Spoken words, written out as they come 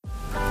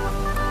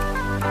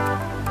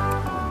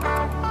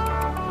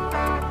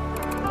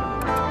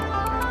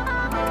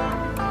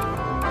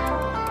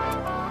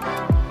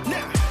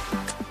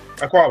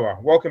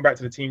Akwawa, welcome back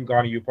to the Team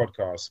Ghana U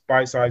podcast,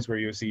 bite size where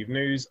you receive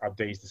news,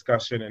 updates,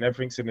 discussion, and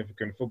everything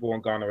significant football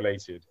and Ghana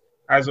related.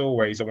 As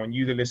always, I want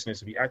you, the listeners,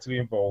 to be actively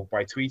involved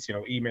by tweeting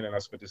or emailing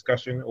us for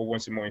discussion or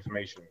wanting more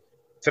information.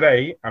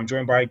 Today, I'm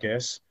joined by a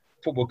guest,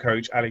 football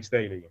coach Alex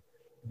Daly.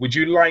 Would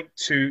you like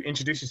to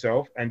introduce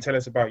yourself and tell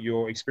us about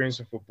your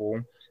experience of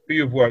football, who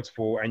you've worked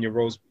for, and your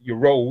roles,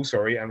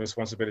 and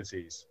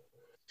responsibilities?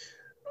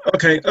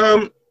 Okay.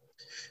 My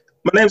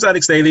name's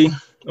Alex Daly.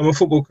 I'm a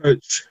football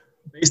coach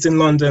based in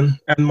London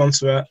and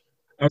Montserrat.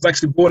 I was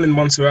actually born in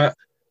Montserrat,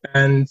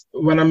 and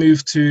when I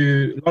moved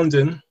to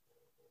London,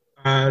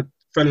 I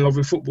fell in love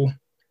with football.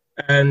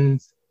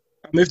 And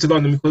I moved to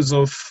London because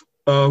of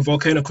a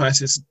volcano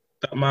crisis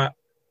that my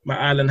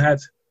island had.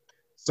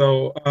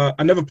 So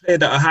I never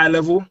played at a high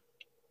level,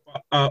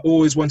 but I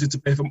always wanted to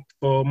play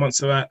for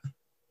Montserrat,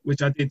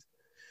 which I did.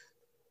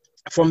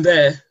 From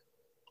there,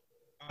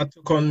 I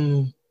took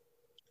on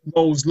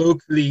roles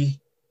locally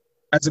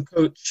as a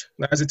coach.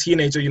 Like as a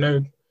teenager,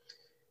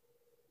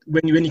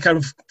 when you kind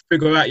of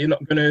figure out you're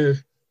not going to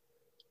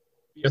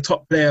be a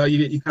top player,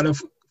 you kind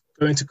of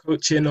go into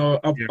coaching or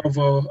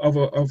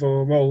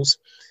other roles.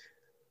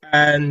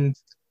 And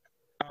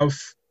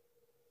I've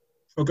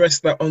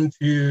progressed that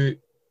onto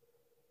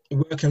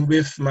working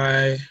with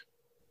my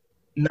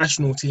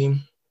national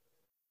team.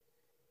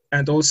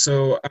 And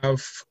also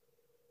I've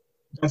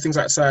done things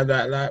outside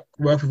that, like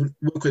worked with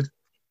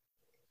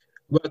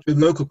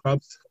local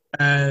clubs,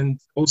 and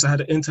also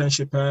had an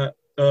internship at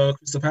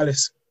Crystal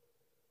Palace.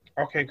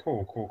 Okay,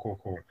 cool.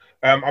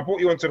 I brought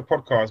you onto the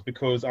podcast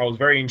because I was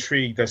very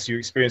intrigued as to your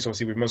experience,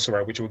 obviously, with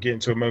Montserrat, which we'll get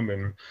into in a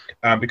moment,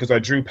 because I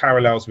drew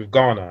parallels with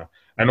Ghana,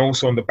 and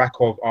also on the back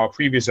of our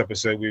previous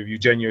episode with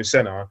Eugenio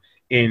Senna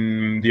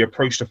in the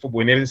approach to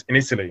football in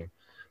Italy.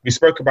 We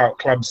spoke about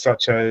clubs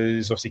such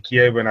as, obviously,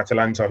 Chievo and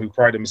Atalanta, who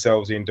pride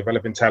themselves in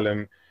developing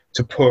talent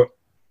to put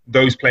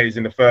those players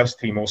in the first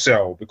team or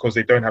sell, because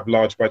they don't have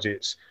large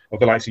budgets of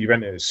the likes of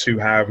Juventus, who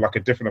have like a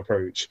different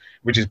approach,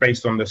 which is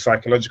based on the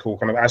psychological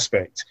kind of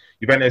aspect.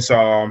 Juventus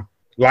are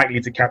likely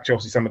to capture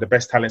obviously some of the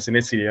best talents in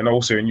Italy and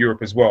also in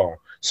Europe as well.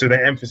 So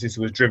their emphasis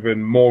was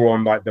driven more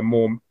on like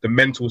the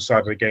mental side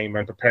of the game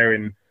and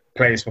preparing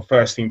players for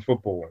first team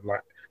football.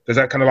 Like, does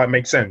that kind of like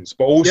make sense?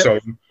 But also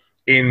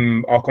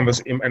in our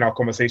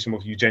conversation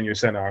with Eugenio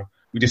Senna,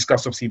 we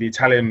discussed obviously the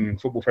Italian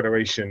Football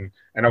Federation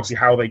and obviously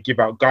how they give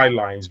out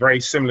guidelines very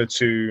similar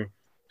to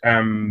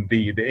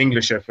the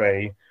English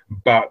FA,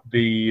 but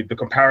the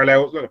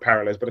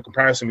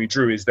comparison we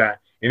drew is that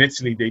in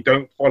Italy they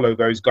don't follow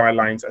those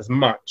guidelines as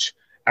much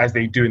as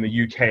they do in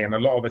the UK, and a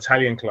lot of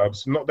Italian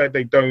clubs, not that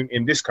they don't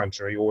in this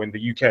country or in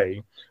the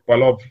UK, but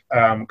a lot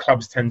of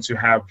clubs tend to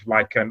have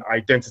like an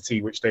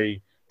identity which they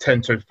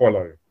tend to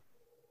follow.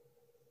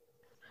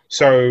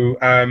 So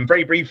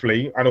very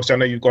briefly, and also I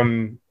know you've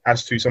gone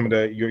as to some of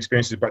your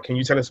experiences, but can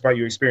you tell us about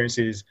your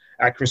experiences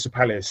at Crystal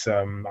Palace?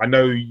 I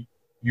know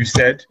you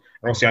said,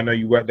 and obviously I know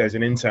you worked there as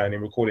an intern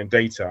in recording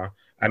data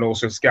and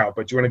also a scout,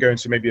 but do you want to go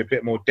into maybe a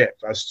bit more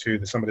depth as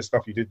to some of the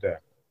stuff you did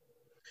there?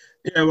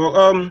 Yeah, well,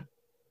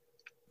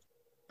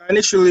 I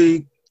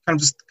initially kind of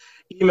just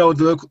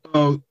emailed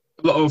a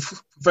lot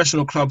of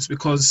professional clubs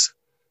because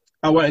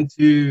I wanted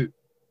to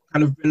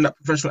kind of bring that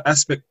professional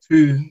aspect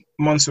to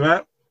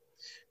Montserrat.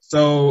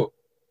 So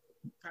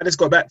Palace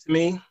got back to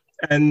me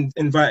and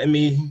invited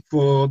me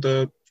for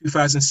the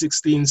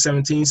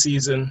 2016-17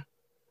 season.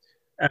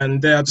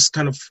 And there I just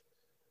kind of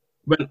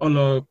went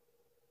on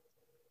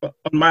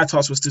my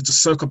task was to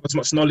just soak up as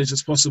much knowledge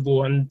as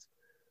possible and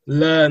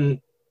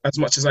learn as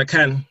much as I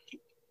can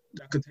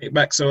that I could take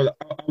back. So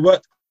I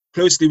worked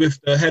closely with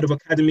the head of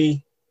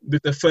academy,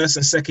 with the first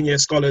and second year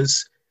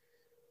scholars,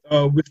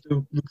 with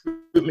the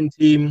recruitment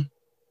team,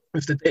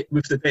 with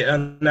the data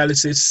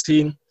analysis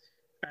team.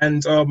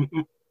 And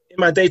in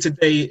my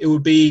day-to-day, it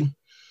would be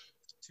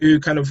to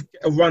kind of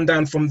get a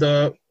rundown from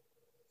the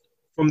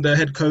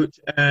head coach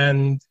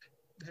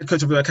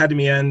of the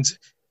academy and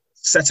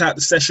set out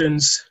the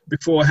sessions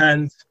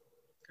beforehand,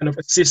 kind of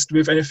assist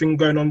with anything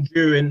going on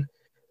during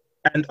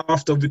and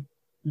after. We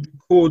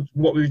record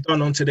what we've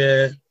done onto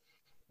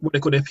what they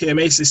call their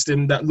PMA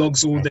system that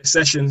logs all their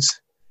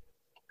sessions.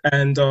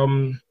 And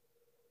that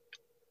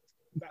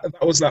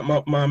was like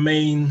my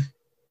main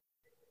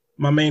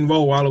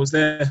role while I was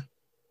there.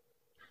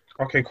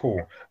 Okay,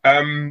 cool.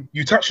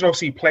 You touched on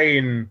obviously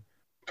playing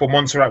for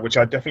Montserrat, which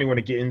I definitely want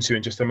to get into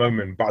in just a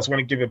moment, but I just want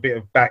to give a bit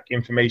of back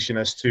information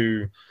as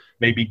to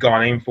maybe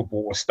Ghanaian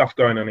football or stuff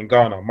going on in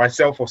Ghana.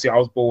 Myself, obviously, I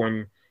was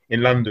born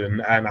in London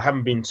and I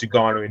haven't been to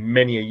Ghana in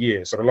many a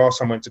year. So the last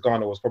time I went to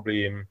Ghana was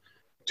probably in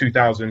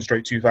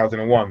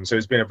 2000-2001. So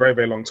it's been a very,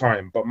 very long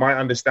time. But my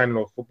understanding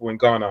of football in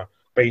Ghana,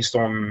 based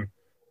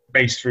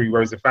through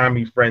whereas the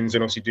family, friends,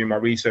 and obviously doing my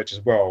research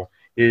as well,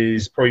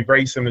 is probably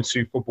very similar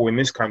to football in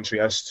this country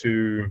as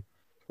to,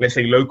 let's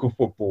say, local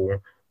football.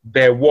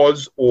 There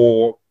was,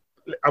 or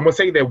I'm gonna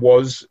say there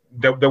was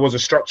a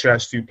structure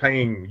as to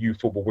playing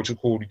youth football, which is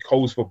called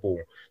Coles football,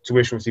 to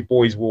which obviously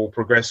boys will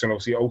progress and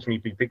obviously ultimately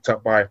be picked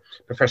up by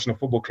professional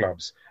football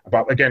clubs.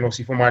 But again,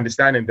 obviously from my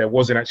understanding, there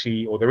wasn't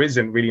actually, or there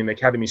isn't really an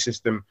academy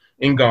system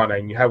in Ghana,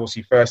 and you have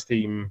obviously first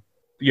team,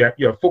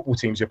 football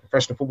teams, your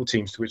professional football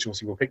teams, to which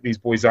obviously will pick these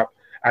boys up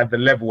at the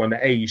level and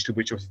the age to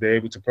which obviously they're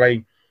able to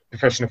play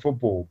professional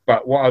football.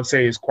 But what I'd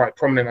say is quite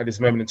prominent at this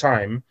moment in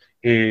time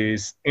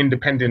is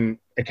independent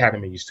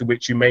academies, to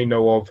which you may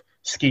know of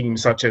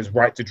schemes such as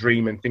Right to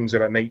Dream and things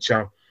of that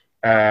nature,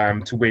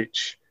 to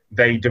which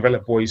they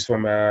develop boys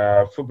from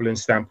a footballing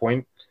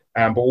standpoint,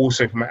 but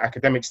also from an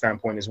academic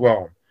standpoint as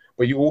well.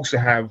 But you also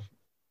have,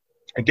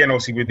 again,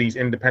 obviously with these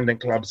independent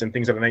clubs and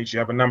things of that nature, you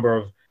have a number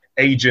of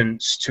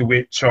agents to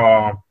which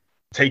are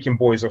taking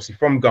boys obviously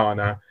from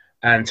Ghana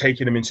and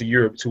taking them into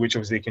Europe, to which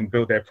obviously they can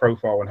build their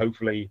profile and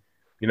hopefully,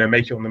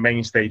 make it on the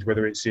main stage,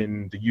 whether it's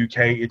in the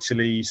UK,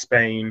 Italy,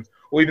 Spain,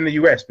 or even the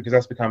US, because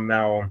that's become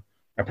now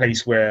a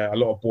place where a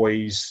lot of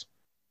boys,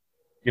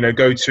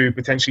 go to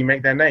potentially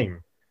make their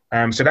name.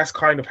 So that's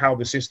kind of how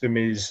the system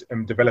is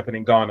developing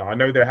in Ghana. I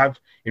know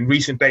in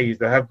recent days,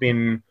 there have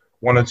been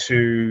one or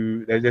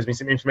two, there's been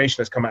some information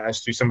that's come out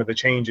as to some of the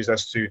changes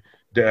as to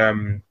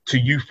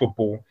youth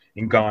football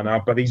in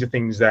Ghana, but these are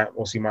things that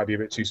obviously might be a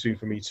bit too soon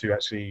for me to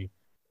actually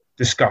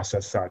discuss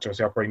as such.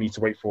 Obviously, I probably need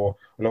to wait for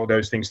a lot of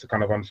those things to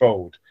kind of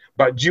unfold.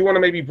 But do you want to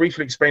maybe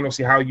briefly explain,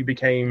 obviously, how you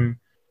became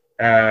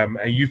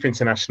a youth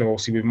international,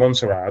 obviously, with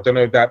Montserrat? I don't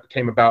know if that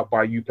came about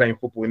by you playing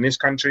football in this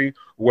country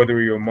or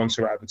whether you were in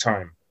Montserrat at the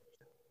time.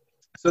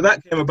 So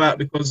that came about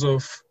because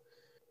of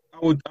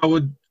I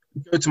would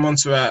go to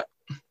Montserrat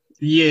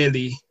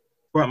yearly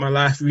throughout my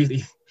life,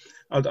 really.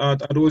 I'd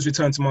always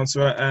return to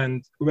Montserrat,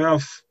 and where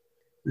I've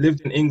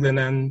lived in England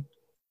and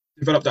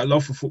developed that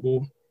love for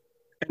football,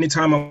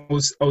 anytime I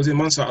was in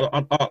Montserrat,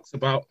 I'd ask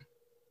about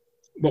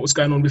what was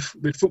going on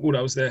with football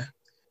that was there.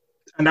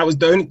 And that was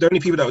the only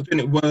people that were doing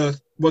it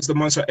was the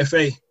Montserrat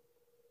FA.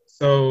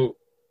 So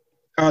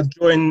I'd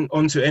join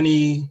onto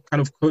any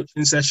kind of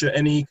coaching session,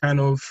 any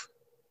kind of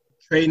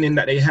training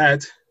that they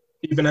had,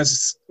 even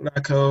as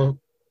like a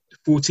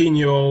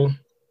 14-year-old,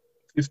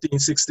 15,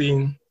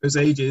 16, those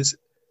ages.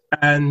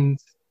 And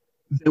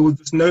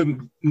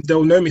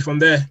they'll know me from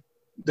there.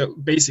 They'll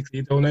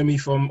know me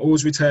from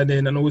always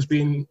returning and always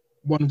being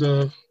one of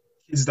the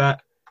kids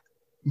that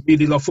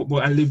really love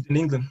football and lived in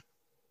England.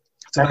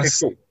 So okay,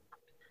 cool.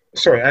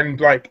 Sorry, and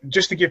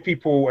just to give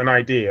people an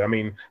idea,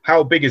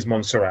 how big is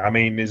Montserrat?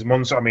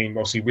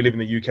 Obviously we live in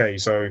the UK,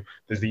 so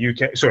there's the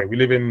UK. Sorry, we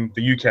live in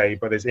the UK,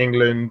 but there's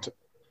England,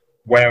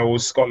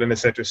 Wales, Scotland,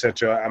 etc.,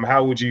 etc.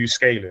 How would you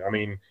scale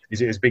it?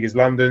 Is it as big as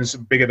London?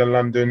 Bigger than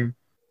London?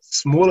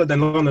 Smaller than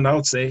London, I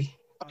would say.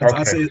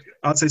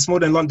 I'd say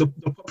smaller than London.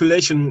 The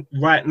population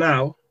right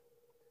now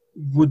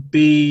would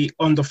be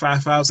under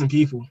 5,000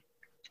 people.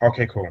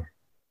 Okay, cool.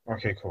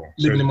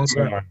 Living in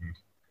Montserrat.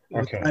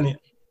 Okay.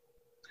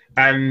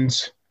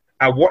 And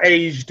at what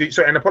age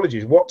and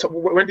apologies,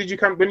 when did you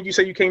come? When did you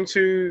say you came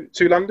to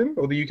London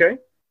or the UK?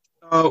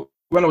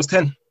 When I was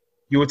 10.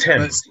 You were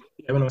 10?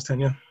 Yeah, when I was 10,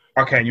 yeah.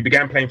 Okay, and you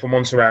began playing for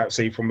Montserrat,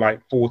 say from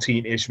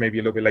 14-ish, maybe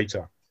a little bit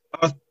later.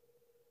 I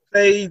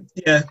played,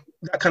 that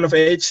kind of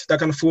age, that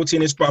kind of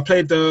 14-ish, but I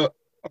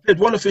played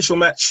one official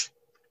match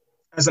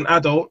as an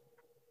adult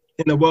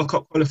in the World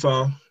Cup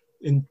qualifier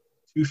in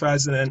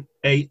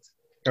 2008.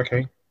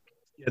 Okay.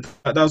 Yeah,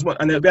 that was one.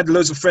 And we had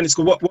loads of friends.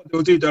 So what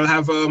they'll do, they'll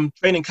have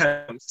training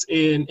camps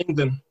in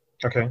England.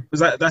 Okay.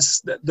 Because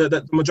that's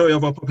the majority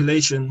of our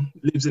population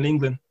lives in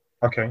England.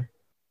 Okay.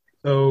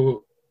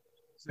 So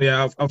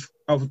yeah,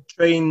 I've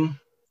trained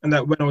and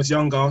that when I was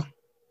younger,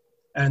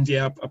 and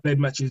yeah, I played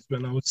matches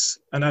when I was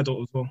an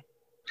adult as well.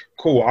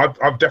 Cool.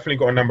 I've definitely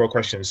got a number of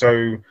questions.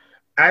 So,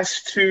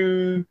 as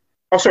to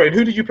and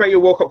who did you play your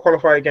World Cup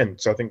qualifier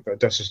against? So I think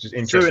that's just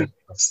interesting.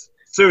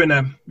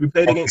 Suriname. We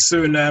played against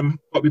Suriname,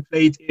 but we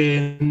played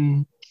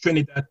in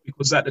Trinidad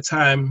because at the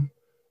time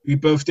we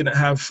both didn't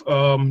have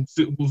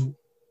suitable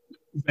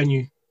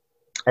venue.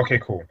 Okay,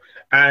 cool.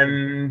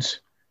 And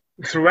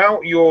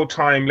throughout your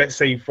time, let's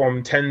say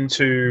from 10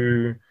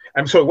 to,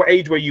 I'm sorry, what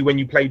age were you when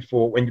you played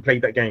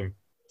that game?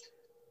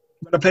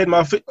 When I played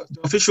my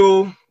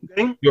official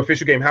game? Your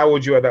official game, how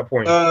old were you at that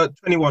point?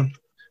 21.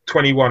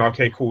 21,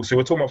 okay, cool. So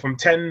we're talking about from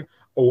 10,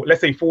 or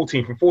let's say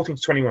 14, from 14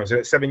 to 21, so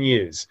that's 7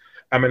 years.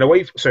 And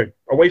away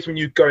from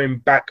you going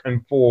back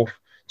and forth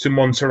to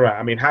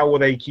Montserrat, how will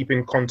they keep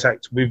in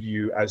contact with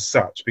you as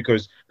such?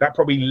 Because that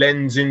probably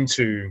lends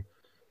into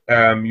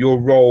your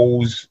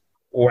roles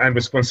and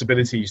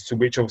responsibilities, to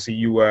which obviously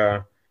you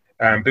were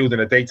building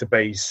a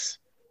database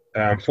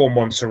for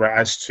Montserrat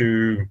as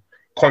to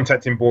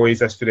contacting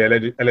boys as to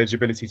their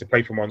eligibility to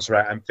play for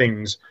Montserrat and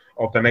things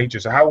of the nature.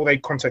 So how were they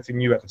contacting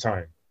you at the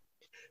time?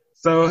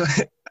 So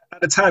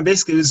at the time,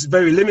 basically, it was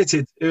very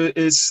limited.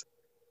 It's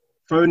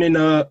phoning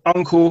an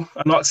uncle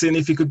and asking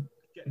if he could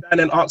get down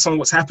and ask someone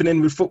what's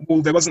happening with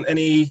football. There wasn't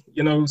any,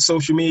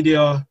 social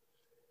media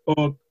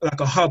or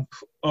like a hub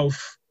of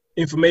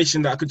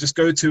information that I could just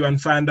go to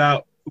and find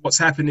out what's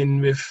happening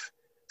with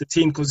the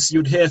team, because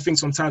you'd hear things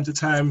from time to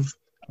time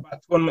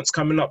about tournaments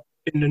coming up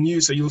in the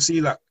news. So you'll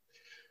see like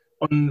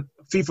on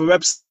FIFA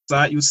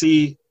website, you'll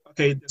see,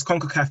 okay, there's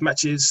CONCACAF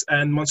matches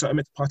and Montserrat are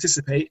meant to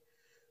participate,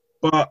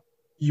 but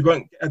you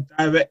won't get a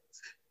direct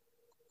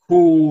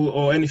call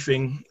or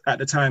anything at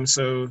the time.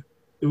 So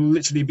it will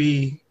literally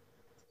be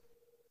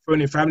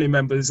phoning family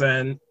members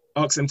and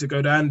ask them to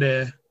go down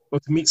there or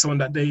to meet someone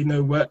that they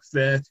know works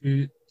there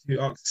to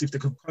ask if they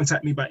could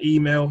contact me by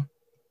email.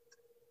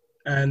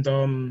 And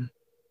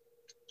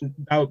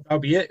that'll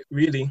be it,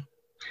 really.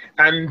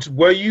 And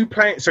were you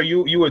playing? So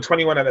you were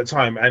 21 at the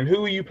time, and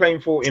who were you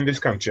playing for in this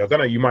country? I don't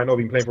know. You might not have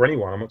been playing for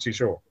anyone. I'm not too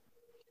sure.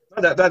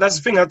 That's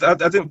the thing. I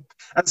didn't.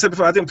 As I said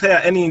before, I didn't play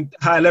at any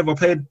high level. I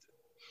played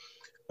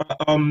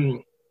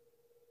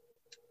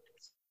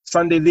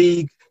Sunday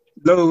league,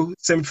 low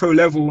semi-pro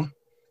level,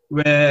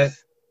 where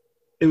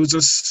it was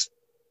just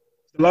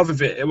the love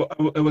of it.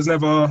 It was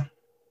never.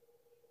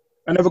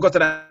 I never got to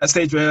that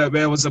stage where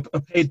I was a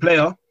paid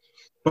player,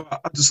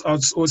 but I just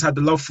always had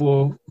the love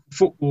for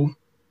football,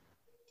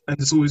 and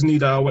just always knew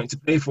that I wanted to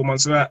play for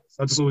Montserrat.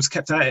 So I just always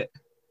kept at it.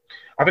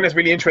 I think that's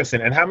really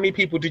interesting. And how many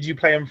people did you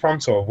play in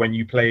front of when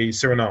you played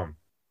Suriname?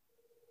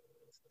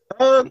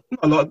 Not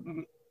a lot,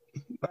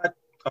 like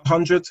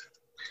 100.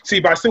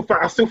 See, but I still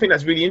think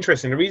that's really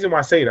interesting. The reason why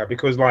I say that,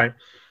 because like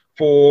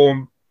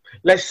for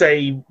let's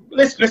say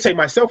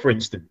myself, for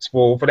instance,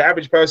 for the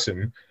average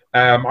person,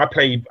 I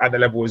played at the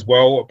level as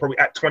well. Probably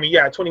at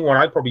 21,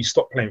 I'd probably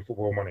stop playing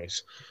football, I'm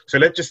honest. So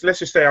let's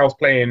just say I was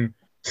playing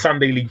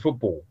Sunday league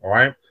football, all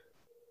right?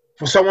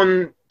 For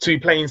someone to be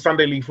playing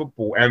Sunday league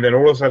football and then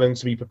all of a sudden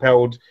to be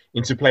propelled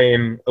into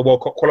playing a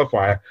World Cup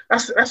qualifier,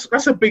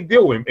 that's a big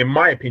deal in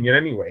my opinion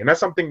anyway. And that's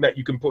something that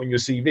you can put in your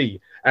CV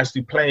as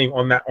to playing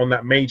on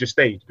that major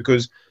stage,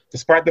 because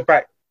despite the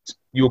fact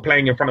you're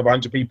playing in front of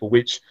 100 people,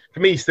 which for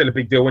me is still a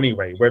big deal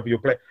anyway, whether you're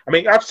playing, I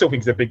mean, I still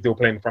think it's a big deal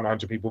playing in front of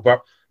 100 people,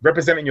 but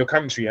representing your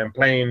country and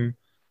playing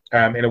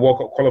in a World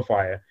Cup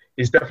qualifier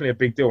is definitely a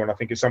big deal. And I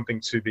think it's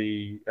something to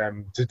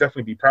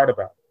definitely be proud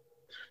about.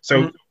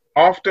 So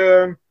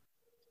after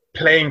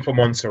playing for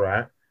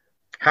Montserrat,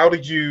 how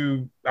did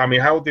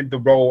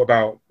the role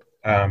about,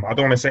 I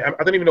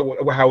don't even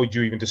know how would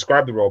you even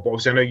describe the role, but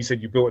obviously I know you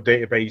said you built a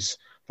database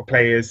for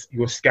players, you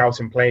were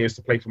scouting players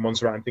to play for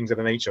Montserrat and things of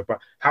that nature, but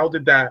how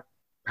did that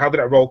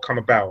role come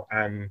about,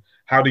 and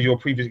how did your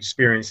previous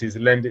experiences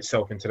lend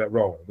itself into that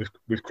role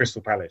with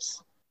Crystal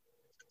Palace?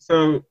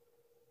 So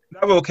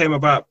that role came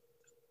about,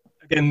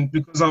 again,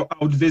 because I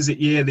would visit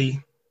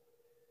yearly.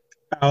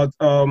 I'd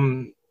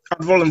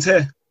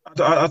volunteer.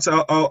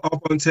 I'll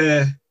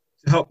volunteer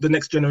to help the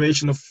next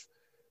generation of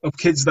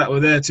kids that were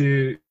there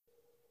to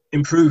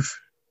improve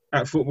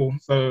at football.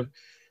 So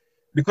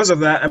because of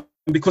that,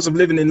 and because of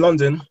living in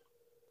London,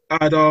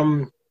 I'd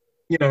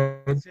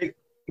take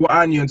what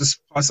I knew and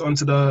just pass it on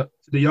to the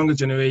younger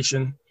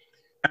generation.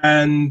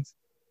 And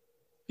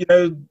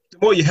the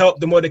more you help,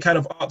 the more they kind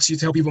of ask you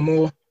to help even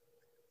more.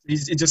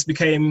 It just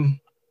became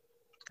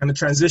kind of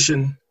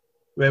transition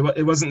where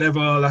it wasn't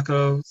ever like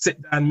a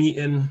sit down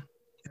meeting.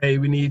 Hey,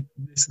 we need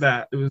this,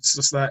 that. It was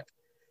just like,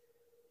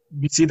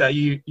 we see that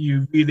you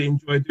really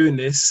enjoy doing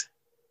this.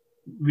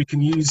 We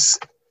can use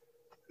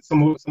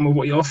some of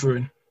what you're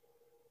offering.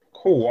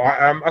 Cool.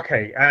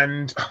 Okay.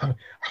 And I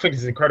think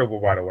this is incredible,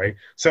 by the way.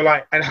 So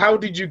and how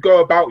did you go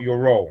about your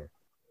role?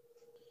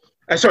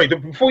 Sorry,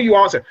 before you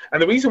answer,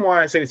 and the reason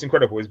why I say it's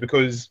incredible is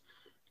because,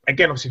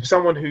 again, obviously for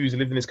someone who's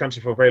lived in this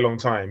country for a very long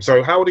time.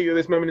 So how old are you at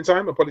this moment in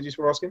time? Apologies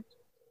for asking.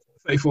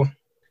 34.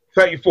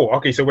 34.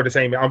 Okay, so we're the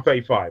same. I'm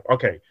 35.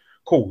 Okay.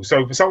 Cool.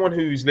 So for someone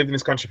who's lived in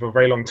this country for a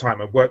very long time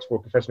and worked for a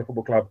professional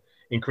football club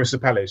in Crystal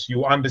Palace,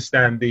 you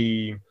understand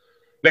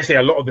let's say,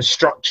 a lot of the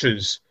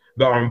structures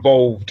that are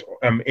involved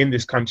in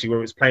this country,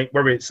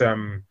 whether it's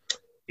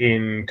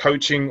in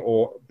coaching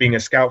or being a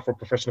scout for a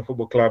professional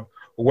football club,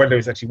 or whether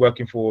it's actually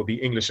working for the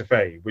English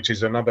FA, which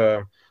is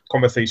another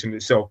conversation in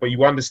itself. But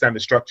you understand the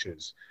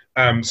structures.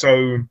 I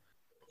think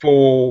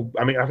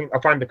I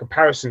find the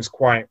comparisons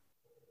quite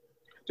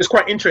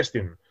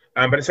interesting.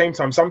 But at the same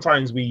time,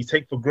 sometimes we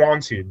take for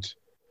granted.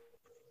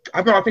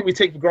 I think we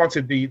take for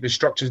granted the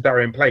structures that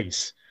are in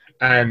place.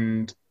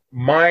 And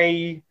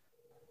I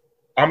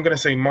don't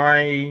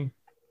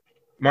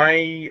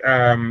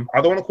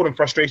want to call them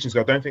frustrations,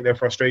 because I don't think they're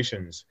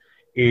frustrations.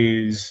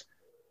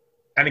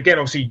 And again,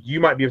 obviously, you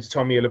might be able to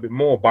tell me a little bit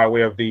more by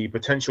way of the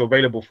potential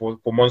available for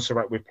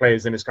Montserrat with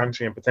players in this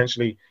country and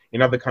potentially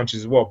in other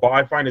countries as well. But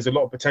I find there's a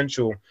lot of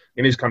potential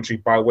in this country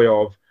by way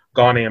of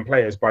Ghanaian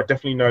players, but I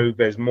definitely know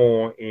there's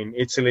more in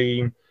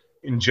Italy,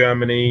 in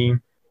Germany,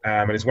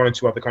 and there's one or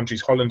two other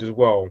countries, Holland as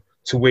well,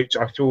 to which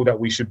I feel that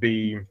we should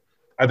be,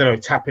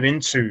 tapping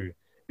into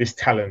this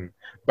talent,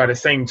 but at the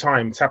same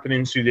time, tapping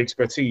into the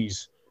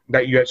expertise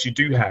that you actually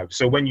do have.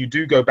 So when you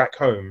do go back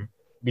home,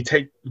 we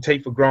take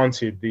for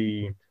granted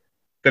the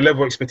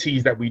level of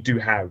expertise that we do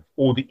have,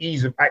 or the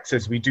ease of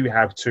access we do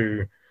have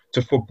to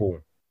football.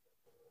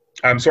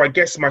 So I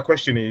guess my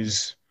question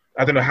is,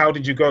 how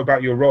did you go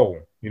about your role,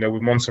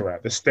 with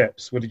Montserrat, the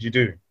steps? What did you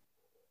do?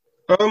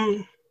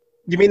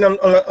 You mean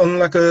on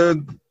like a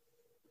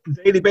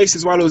daily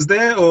basis while I was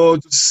there, or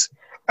just?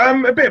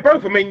 A bit of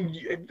both. I mean,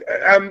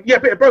 yeah, a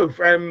bit of both.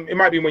 It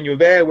might be when you're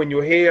there, when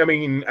you're here. I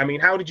mean,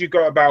 how did you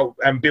go about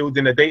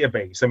building a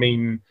database? I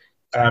mean,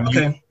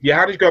 Okay. yeah,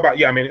 how did you go about?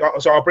 Yeah, I mean,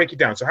 so I'll break it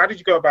down. So, how did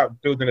you go about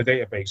building a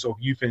database of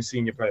youth and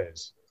senior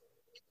players?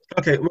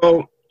 Okay.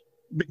 Well,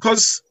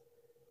 because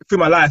through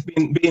my life,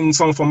 being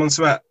someone from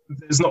Montserrat,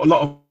 there's not a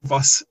lot of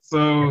us.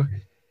 So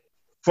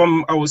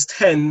from I was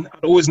 10,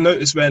 I'd always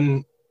notice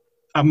when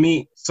I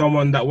meet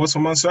someone that was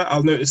from Montserrat,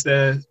 I'll notice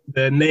their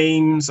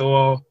names,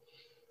 or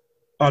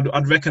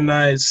I'd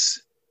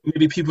recognize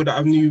maybe people that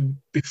I knew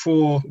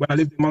before when I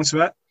lived in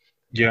Montserrat.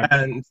 Yeah,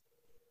 And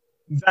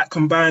that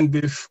combined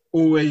with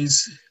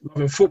always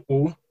loving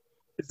football,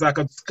 it's like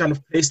I just kind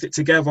of placed it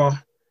together.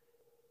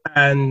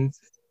 And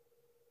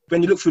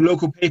when you look through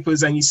local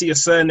papers and you see a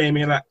surname,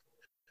 you're like,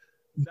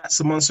 that's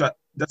a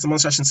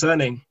Montserratian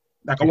surname.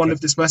 Like, I wonder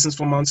if this person's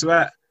from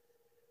Montserrat.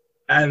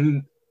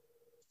 And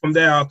from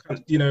there, I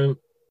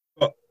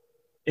got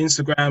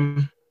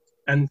Instagram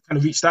and kind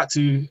of reached out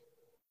to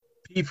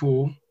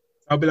people.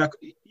 I'll be like,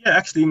 yeah,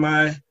 actually,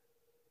 my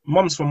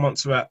mom's from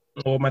Montserrat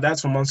or my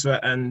dad's from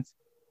Montserrat. And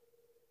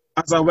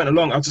as I went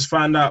along, I just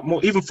found out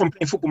more, even from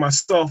playing football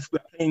myself,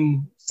 like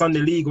playing Sunday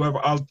League or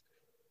whatever,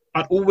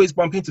 I'd always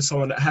bump into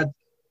someone that had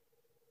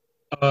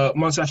a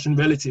Montserratian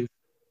relative.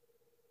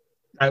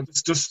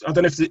 It's just, I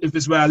don't know if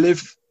it's where I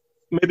live,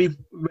 maybe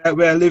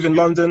where I live in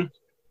London.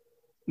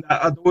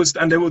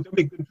 And they were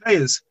big good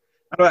players.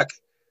 I'm like,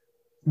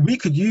 we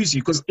could use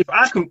you, because if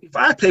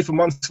I play for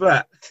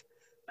Montserrat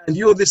and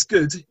you're this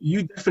good,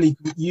 you definitely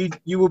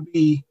you will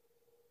be,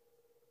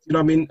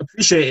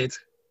 appreciated.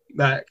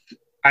 Like,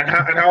 and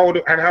how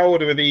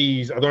old are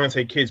these? I don't want to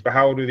say kids, but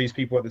how old are these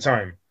people at the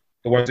time?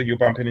 The ones that you're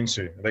bumping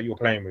into, that you're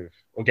playing with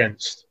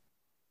against?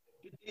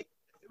 It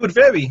would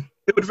vary.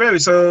 It would vary.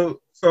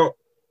 So there'll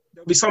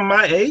be some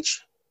my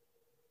age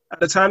at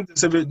the time.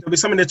 So there'll be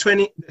some in their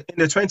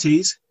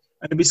 20s,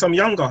 and there'll be some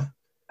younger,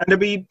 and there'll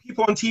be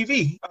people on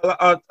TV.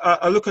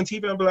 I look on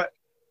TV and be like,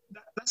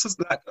 that's just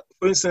like,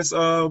 for instance,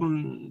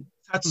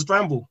 Titus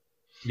Bramble.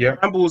 Yeah,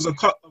 Bramble is a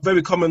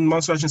very common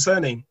Montserratian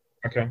surname.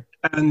 Okay.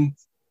 And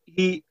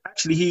he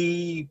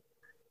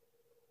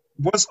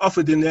was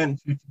offered in the end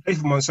to play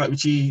for Montserrat,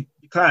 which he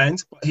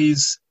declined, but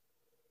his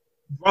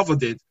brother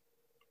did.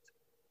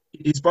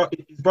 His brother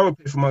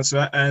played for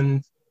Montserrat,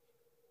 and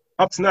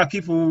up to now,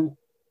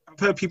 I've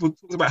heard people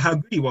talk about how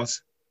good he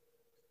was.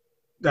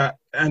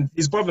 And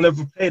his brother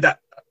never played at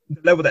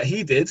the level that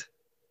he did.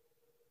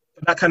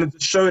 But that kind of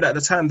showed at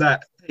the time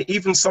that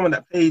even someone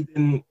that played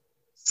in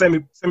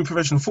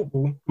semi-professional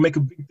football can make a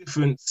big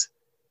difference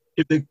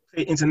if they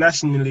play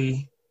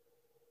internationally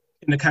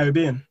in the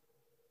Caribbean.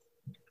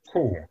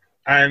 Cool.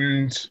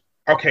 And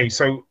okay,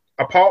 so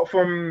apart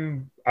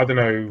from, I don't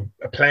know,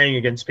 playing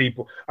against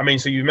people, I mean,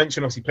 so you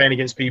mentioned obviously playing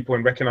against people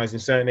and recognizing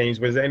certain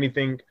names. Was there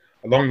anything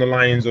along the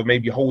lines of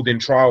maybe holding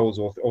trials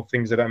or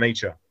things of that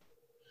nature?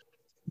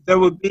 There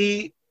would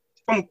be,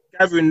 from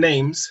gathering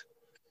names,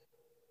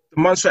 the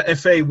Montserrat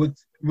FA would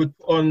put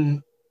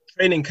on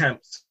training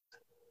camps.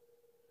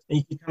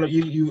 And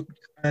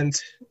and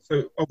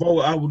so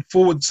although I would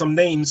forward some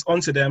names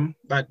onto them,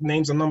 like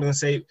names and numbers, and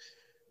say,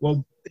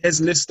 well, here's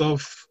a list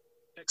of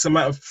X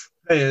amount of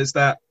players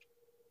that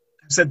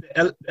have said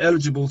they're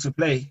eligible to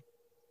play.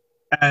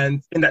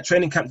 And in that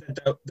training camp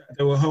that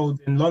they will hold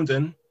in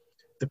London,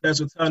 the players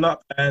will turn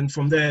up, and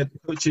from there,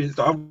 the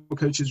other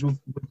coaches would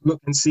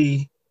look and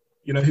see,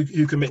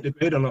 who can make the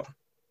grade or not.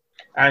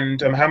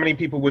 And how many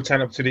people would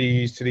turn up to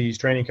these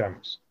training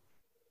camps?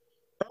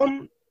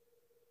 You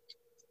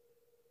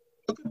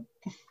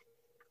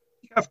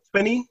have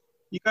 20.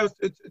 You have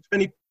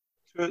 20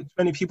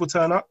 people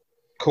turn up.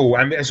 Cool.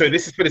 And so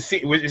this is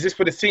is this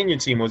for the senior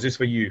team or is this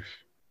for youth?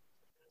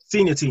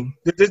 Senior team.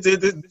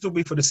 This will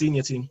be for the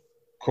senior team.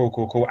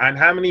 Cool. And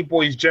how many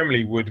boys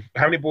generally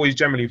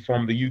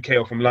from the UK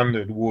or from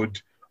London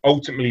would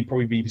ultimately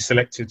probably be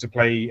selected to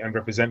play and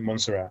represent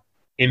Montserrat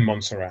in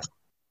Montserrat?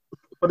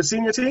 For the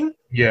senior team?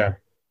 Yeah.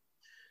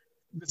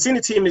 The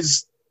senior team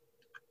is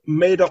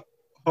made up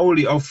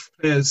wholly of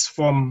players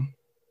from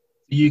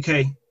the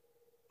UK.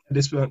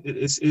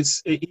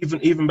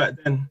 Even back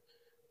then,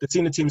 the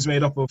senior team is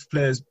made up of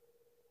players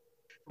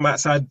from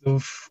outside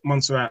of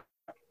Montserrat.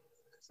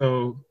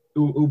 So it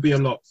will be a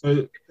lot. So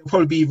there'll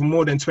probably be even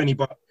more than 20.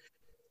 But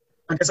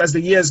I guess as the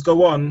years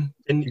go on,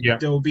 then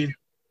there will be,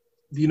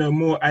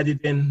 more added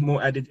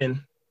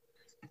in.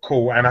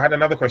 Cool. And I had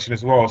another question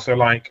as well. So,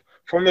 like,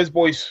 from those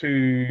boys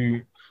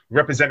who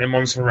represented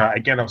Montserrat,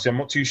 again, obviously, I'm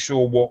not too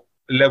sure what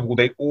level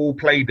they all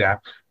played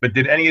at, but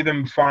did any of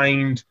them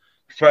find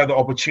further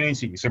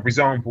opportunities? So, for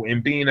example,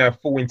 in being a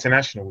full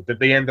international, that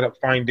they ended up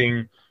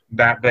finding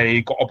that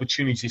they got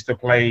opportunities to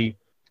play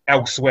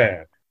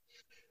elsewhere,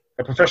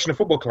 a professional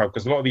football club,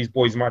 because a lot of these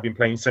boys might have been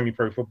playing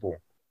semi-pro football.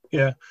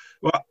 Yeah.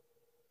 Well,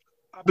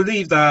 I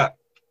believe that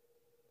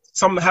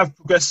some have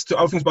progressed to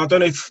other things, but I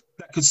don't know if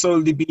that could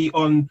solely be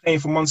on playing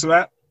for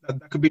Montserrat.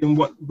 That could be in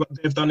what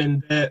they've done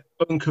in their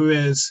own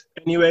careers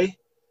anyway.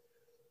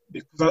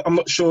 Because I'm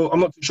not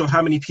too sure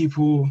how many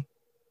people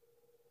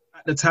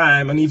at the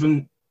time, and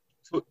even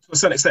to a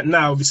certain extent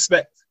now,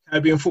 respect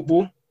Caribbean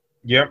football.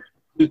 Yep.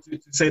 To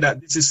say that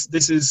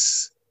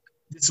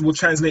this will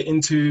translate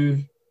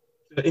into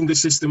the English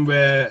system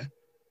where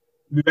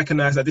we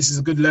recognize that this is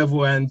a good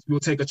level and we'll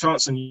take a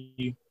chance on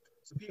you.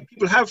 So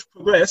people have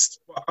progressed,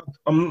 but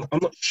I'm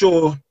not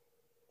sure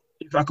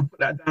if I could put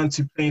that down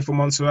to playing for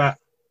Montserrat.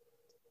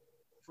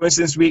 For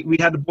instance, we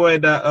had a boy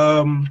that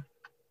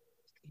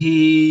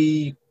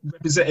he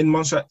represented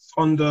Montserrat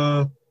on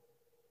the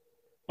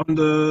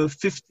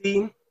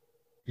 15,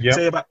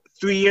 say about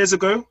 3 years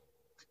ago.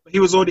 He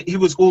was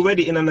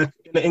already in an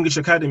English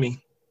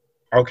academy.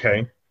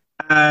 Okay.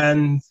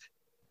 And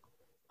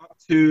up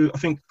to, I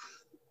think,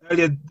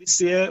 earlier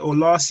this year or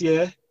last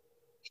year,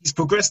 he's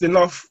progressed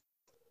enough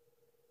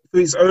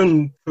through his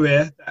own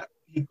career that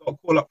he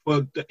got called up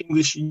for the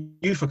English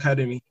Youth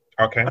Academy.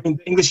 Okay. I mean,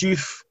 the English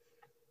Youth.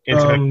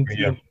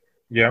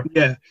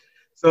 Yeah.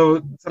 So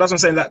that's what I'm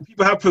saying. That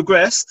people have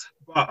progressed,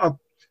 but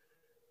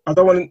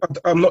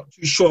I'm not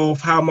too sure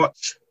of how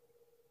much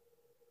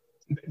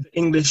the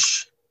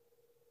English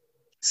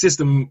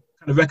system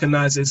kind of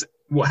recognizes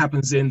what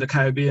happens in the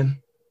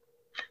Caribbean.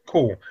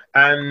 Cool.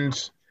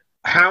 And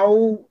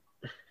how?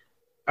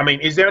 I mean,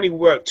 is there any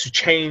work to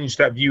change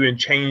that view and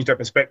change that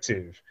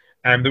perspective?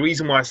 And the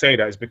reason why I say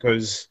that is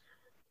because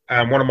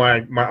one of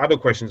my other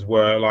questions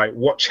were like,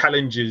 what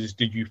challenges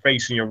did you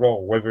face in your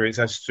role, whether it's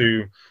as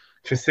to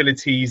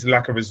facilities,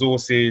 lack of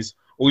resources,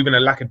 or even a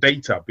lack of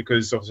data?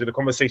 Because obviously the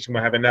conversation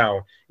we're having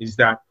now is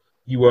that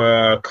you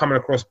were coming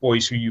across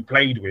boys who you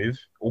played with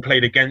or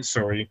played against,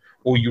 or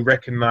you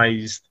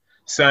recognized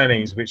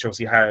surnames which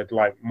obviously had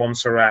like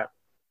Montserrat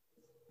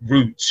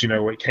roots,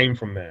 it came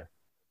from there.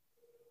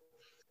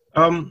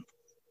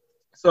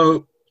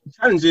 So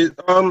challenges.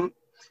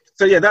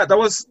 So yeah, that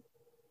was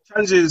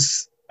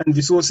challenges and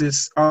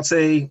resources. I'll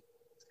say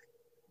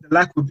the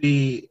lack would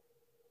be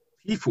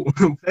people,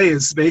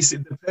 players.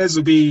 Basically, the players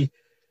would be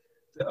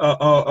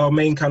our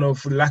main kind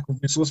of lack of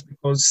resource,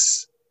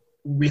 because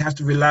we have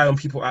to rely on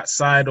people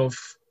outside of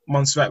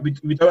Montserrat.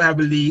 We don't have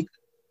a league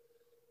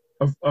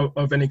of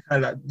any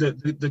kind. Like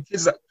the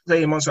kids that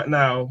play in Montserrat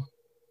now,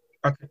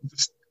 I can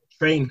just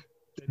train.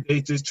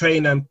 They just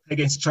train and play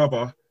against each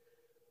other.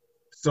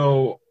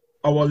 So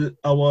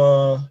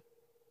our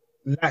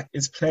lack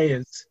is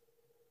players,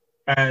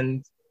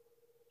 and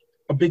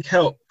a big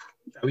help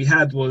that we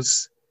had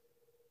was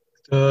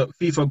the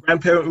FIFA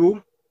grandparent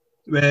rule,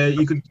 where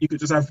you could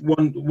just have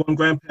one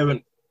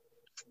grandparent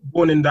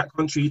born in that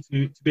country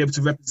to be able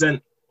to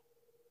represent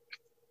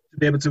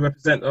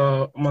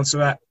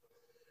Montserrat.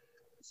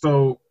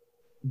 So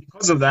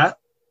because of that,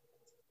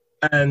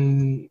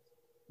 and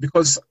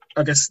because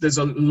I guess there's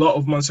a lot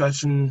of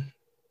Montserratian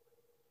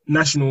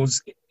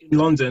nationals in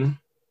London,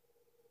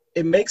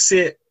 it makes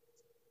it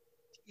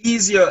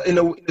easier in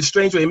a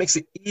strange way. It makes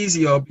it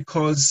easier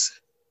because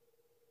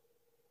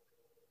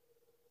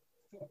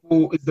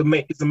football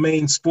is the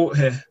main sport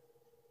here,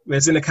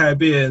 whereas in the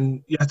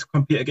Caribbean you have to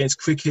compete against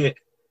cricket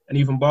and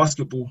even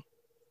basketball.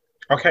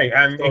 Okay,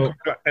 and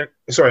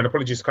sorry, and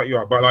apologies to cut you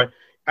out, but like,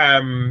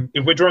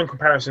 if we're drawing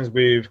comparisons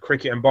with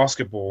cricket and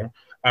basketball,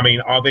 I mean,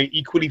 are they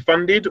equally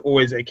funded,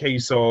 or is it a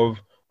case of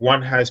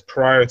one has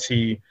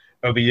priority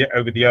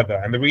over the other?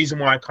 And the reason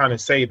why I kind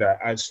of say that,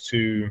 as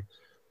to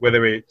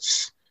whether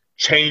it's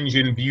change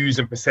in views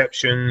and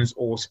perceptions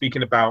or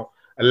speaking about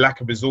a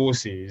lack of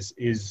resources,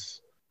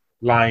 is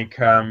like,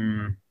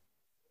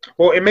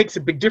 well, it makes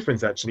a big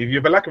difference actually. If you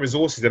have a lack of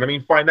resources, and I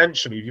mean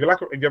financially, if you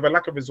have a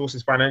lack of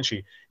resources financially,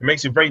 it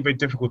makes it very, very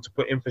difficult to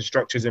put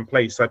infrastructures in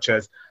place, such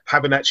as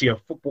having a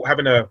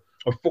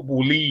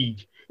football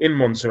league in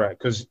Montserrat,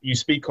 because you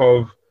speak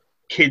of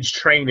kids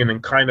training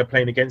and kind of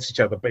playing against each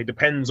other, but it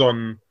depends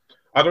on,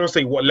 I don't want to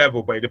say what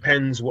level, but it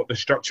depends what the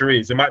structure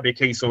is. It might be a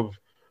case of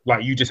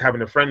like you just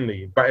having a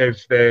friendly, but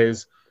if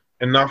there's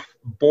enough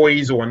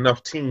boys or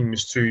enough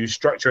teams to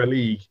structure a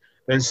league,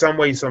 then some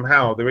way,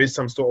 somehow, there is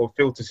some sort of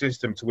filter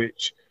system to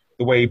which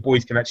the way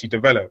boys can actually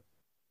develop.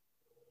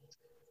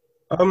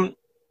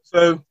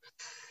 So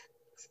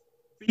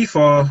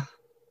FIFA,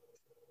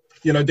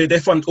 they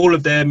fund all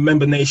of their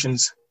member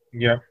nations.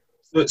 Yeah.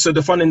 So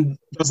the funding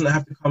doesn't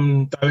have to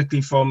come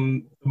directly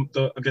from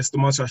the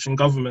Montserratian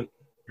government.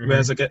 Mm-hmm.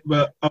 Whereas I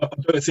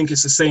don't think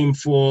it's the same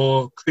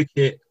for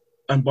cricket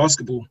and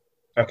basketball.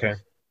 Okay.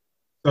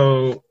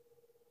 So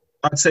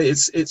I'd say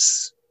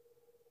it's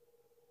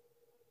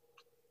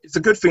a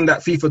good thing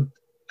that FIFA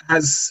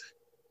has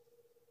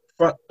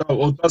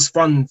or does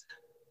fund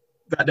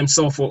that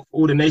themselves for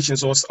all the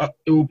nations, or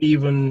it will be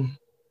even,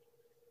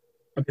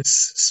 I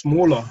guess,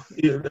 smaller.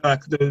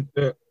 Like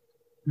the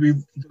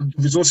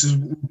resources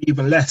will be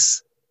even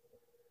less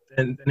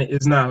than it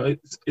is now.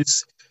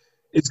 It's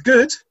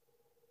good,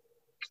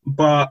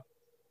 but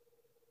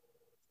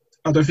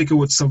I don't think it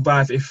would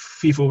survive if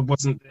FIFA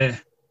wasn't there.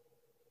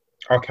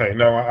 Okay,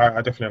 no, I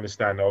definitely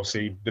understand.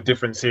 Obviously, the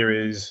difference here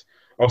is,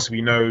 obviously,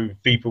 we know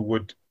FIFA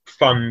would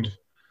fund,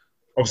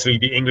 obviously,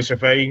 the English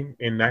FA,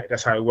 in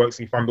that's how it works.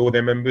 They fund all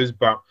their members,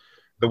 but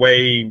the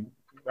way,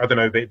 I don't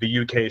know, the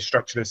UK is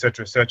structured,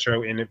 et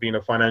cetera, in it being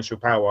a financial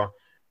power,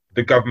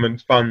 the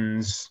government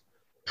funds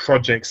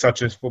projects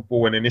such as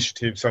football and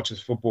initiatives such as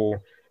football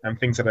and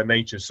things of that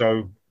nature.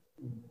 So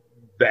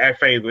the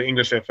FA, the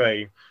English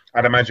FA,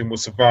 I'd imagine will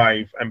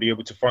survive and be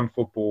able to fund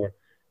football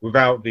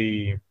without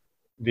the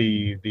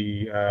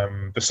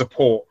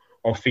support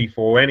of FIFA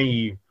or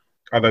any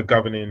other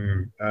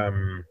governing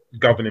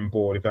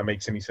board, if that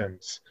makes any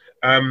sense.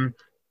 Do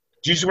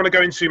you just want to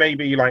go into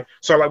maybe like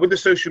with the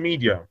social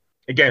media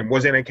again?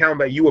 Was it an account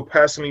that you were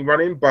personally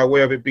running by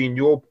way of it being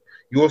your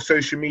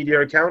social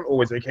media account, or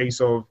was it a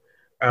case of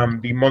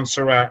the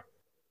Montserrat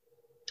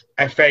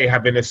FA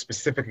having a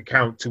specific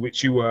account to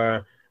which you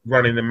were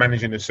running and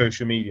managing the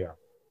social media?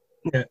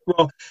 Yeah,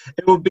 well,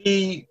 it will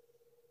be.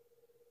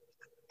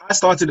 I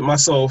started it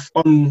myself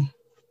on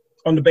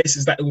the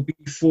basis that it would be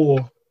for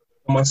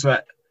the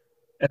Montserrat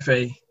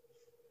FA,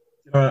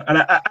 and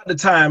at the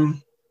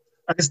time,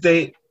 I guess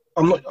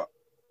I'm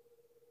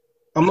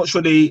not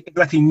sure they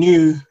exactly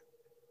knew.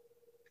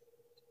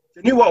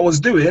 They knew what I was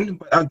doing,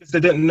 but I guess they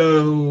didn't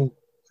know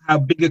how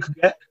big it could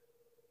get.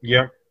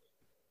 Yeah.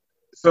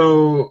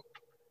 So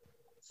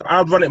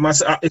I'd run it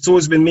myself. It's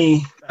always been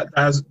me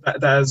that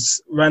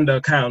has ran the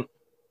account,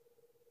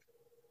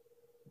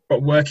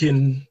 but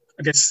working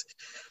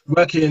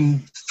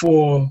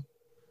for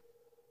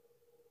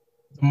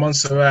the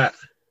Montserrat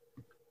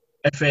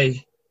FA,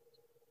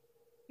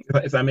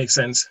 if that makes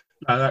sense.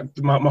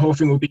 My whole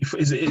thing will be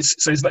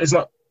it's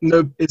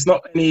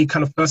not any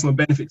kind of personal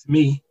benefit to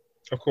me.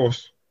 Of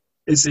course,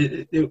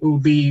 it will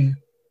be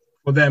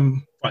for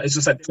them, but it's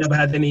just like they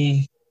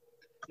didn't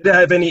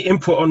have any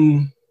input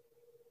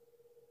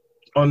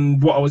on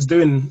what I was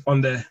doing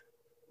on there.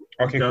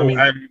 Okay, cool. I mean?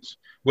 And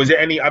was there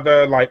any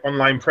other like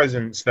online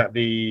presence that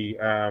you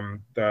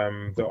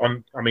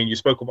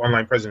spoke of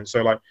online presence.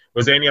 So like,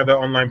 was there any other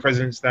online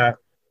presence that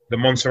the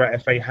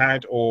Montserrat FA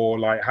had, or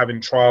like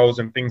having trials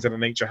and things of the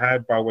nature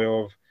had by way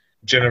of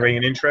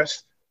generating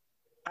interest?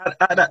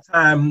 At that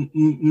time,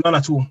 none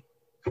at all.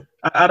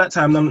 At that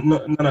time,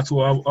 none at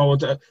all. I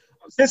would,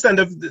 since then,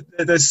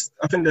 there's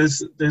a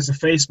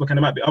Facebook and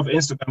there might be other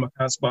Instagram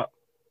accounts, but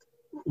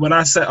when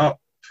I set up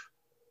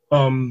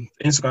the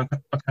Instagram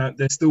account,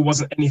 there still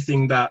wasn't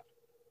anything that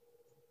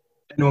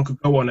anyone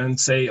could go on and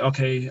say,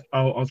 okay,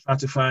 I'll try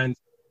to find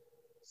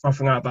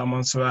something out about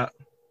Montserrat.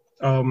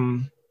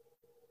 There'll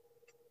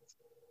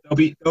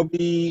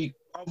be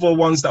other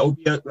ones that will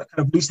be kind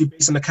of loosely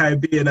based in the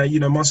Caribbean,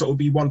 and Montserrat will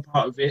be one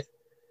part of it.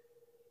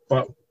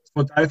 But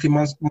for directly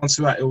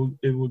Montserrat, it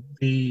would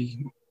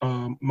be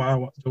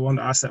the one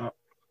that I set up.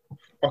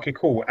 Okay,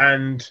 cool.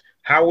 And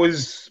how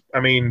was,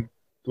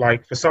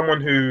 for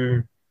someone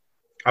who,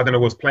 I don't know,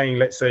 was playing,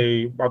 let's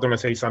say, I don't want to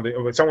say Sunday,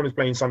 but someone who's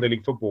playing Sunday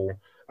League football,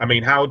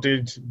 how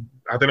did,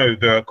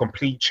 the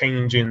complete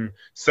change in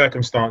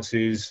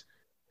circumstances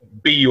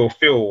be or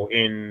feel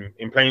in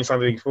playing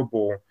Sunday League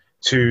football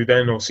to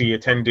then obviously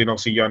attending,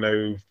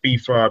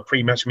 FIFA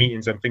pre-match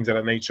meetings and things of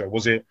that nature?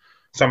 Was it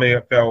something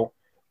that felt,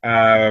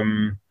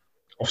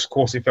 of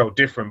course it felt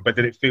different, but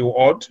did it feel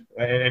odd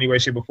in any way,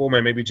 shape or form?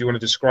 And maybe do you want to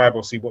describe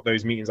or see what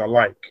those meetings are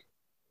like?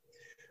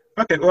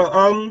 Okay,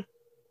 well,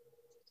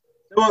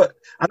 I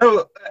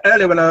know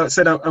earlier when I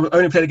said I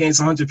only played against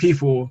 100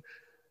 people,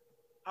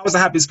 I was the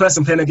happiest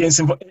person playing against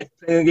those,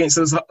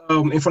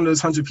 in front of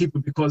those 100 people,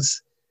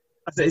 because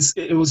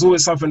it was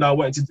always something that I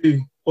wanted to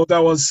do. Although I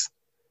was,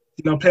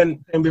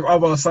 playing with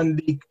other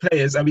Sunday League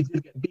players and we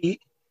did get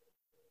beat,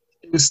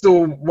 it was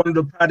still one of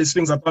the proudest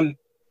things I've done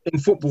in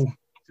football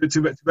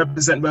to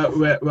represent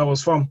where I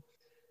was from.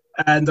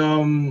 And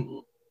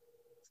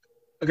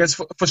I guess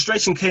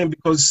frustration came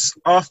because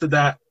after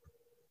that,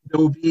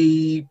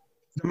 the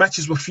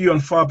matches were few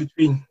and far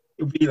between.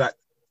 It would be like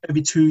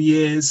every 2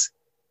 years,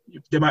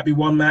 there might be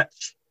one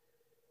match.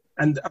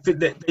 And I think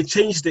that they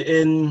changed it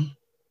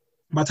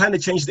by the time they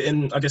changed it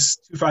in, I guess,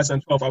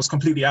 2012, I was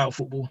completely out of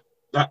football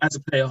as a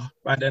player.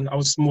 By then, I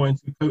was more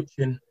into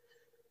coaching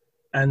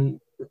and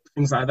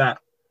things like that.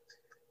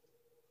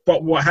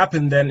 But what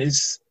happened then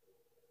is,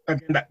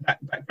 again, that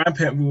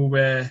grandparent rule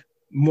where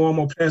more and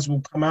more players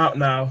will come out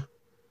now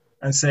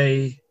and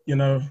say,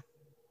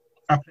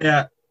 I play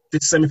at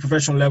this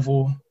semi-professional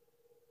level,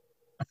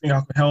 I think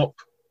I could help.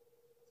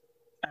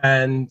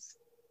 And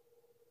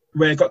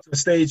where it got to a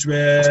stage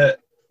where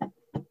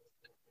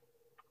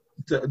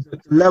the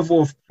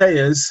level of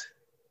players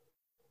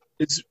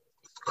is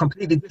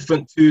completely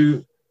different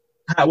to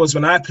how it was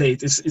when I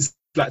played. It's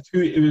like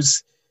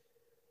it's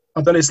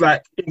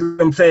like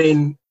England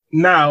playing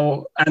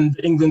now and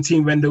the England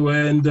team when they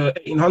were in the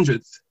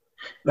 1800s.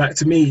 Like,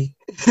 to me,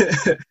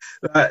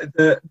 like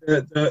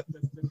the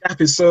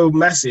gap is so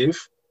massive,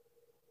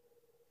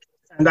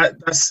 and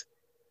that's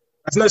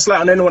no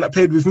slight on anyone that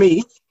played with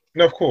me.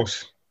 No, of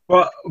course.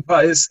 But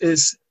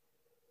it's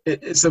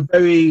a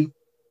very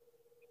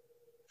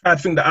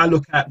bad thing that I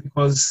look at,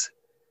 because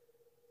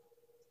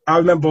I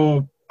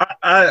remember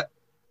I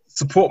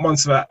support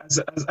Montserrat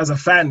as a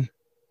fan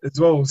as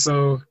well.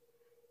 So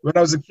when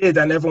I was a kid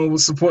and everyone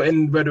was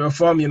supporting where they were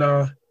from,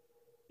 you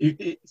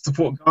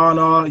support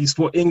Ghana, you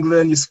support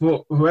England, you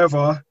support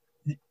whoever.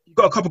 You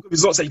got a couple of good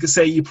results that you could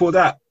say you pulled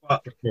out.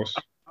 But of course,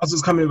 as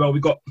was coming, we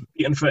got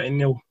beaten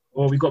 13-0.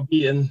 or we got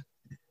beaten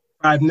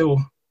 5-0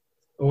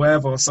 or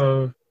whatever.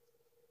 So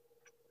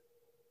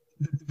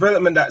the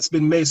development that's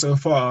been made so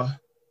far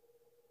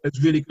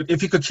is really good.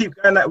 If you could keep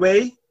going that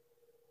way,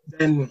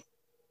 then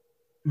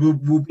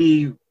we'll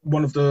be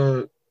one of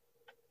the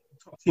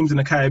top teams in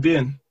the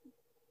Caribbean,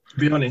 to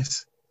be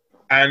honest.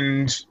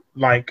 And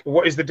like,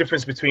 what is the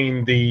difference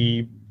between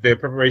the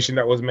preparation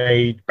that was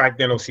made back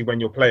then, obviously when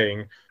you're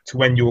playing, to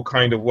when you're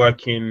kind of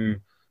working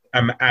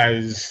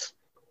as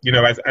you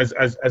know as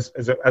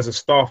a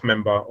staff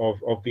member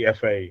of the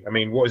FA? I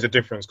mean, what is the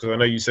difference? Because I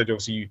know you said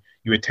obviously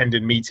you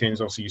attended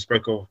meetings. Obviously, you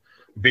spoke of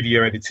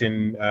video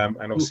editing and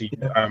obviously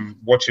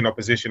watching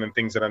opposition and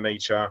things of that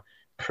nature,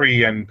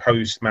 pre and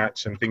post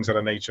match and things of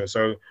that nature.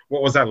 So,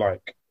 what was that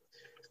like?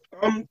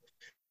 That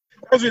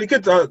was really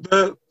good. So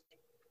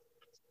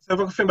if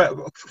I can think back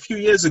a few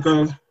years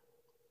ago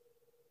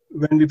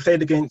when we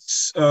played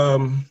against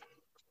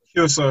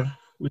Curaçao,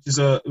 which is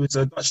a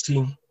Dutch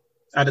team.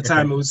 At the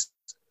time, it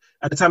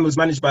was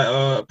managed by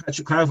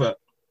Patrick Kluivert,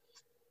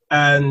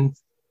 and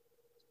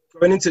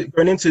going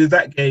into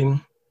that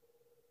game,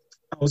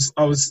 I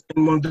was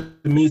in one of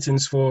the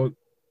meetings for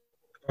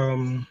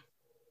I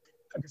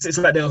guess it's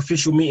like the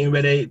official meeting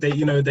where they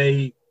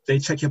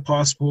check your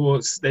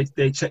passports,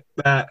 they check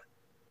that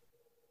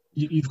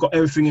you've got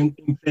everything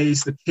in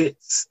place, the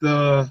kits,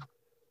 the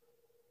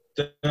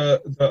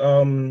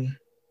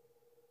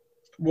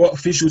what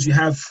officials you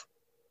have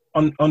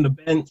on the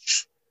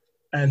bench,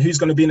 and who's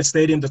going to be in the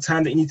stadium, the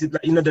time that you need to,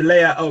 the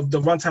layout of the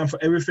runtime for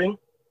everything.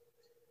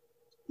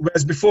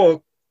 Whereas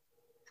before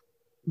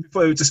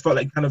it just felt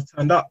like kind of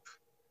turned up,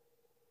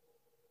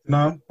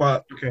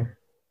 But okay,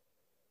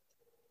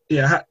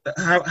 yeah,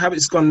 how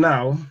it's gone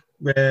now,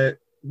 where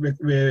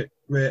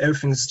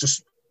everything's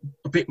just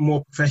a bit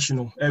more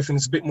professional,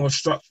 everything's a bit more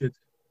structured.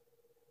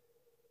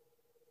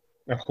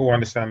 Cool, I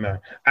understand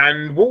that.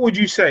 And what would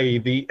you say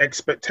the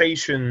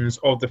expectations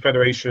of the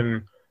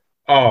federation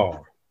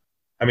are?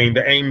 I mean,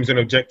 the aims and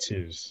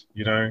objectives,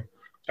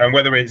 and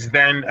whether it's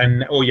then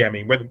and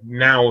whether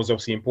now is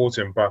obviously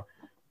important, but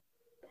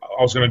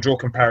I was going to draw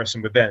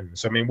comparison with then.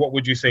 So, I mean, what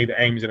would you say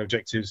the aims and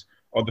objectives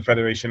of the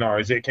federation are?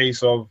 Is it a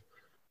case of,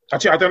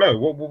 actually, I don't know.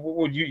 What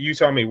would you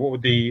tell me? What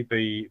would the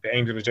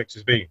aims and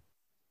objectives be?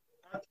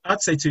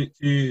 I'd say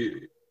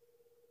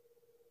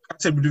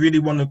we really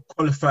want to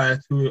qualify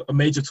to a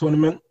major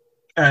tournament,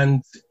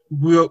 and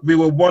we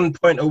were 1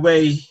 point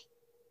away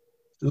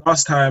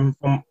last time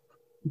from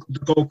the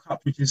Gold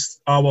Cup, which is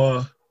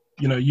our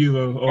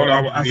Euro or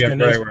our African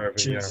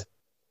nations.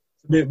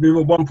 We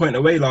were 1 point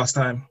away last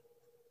time,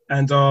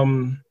 and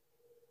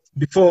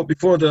before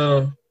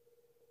the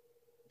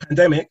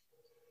pandemic,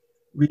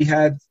 we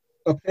had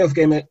a playoff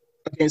game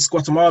against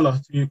Guatemala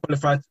to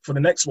qualify for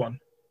the next one.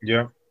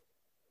 Yeah,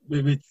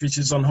 which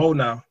is on hold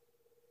now.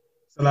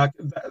 So like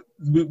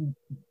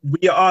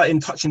we are in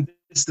touching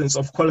distance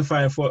of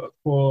qualifying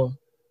for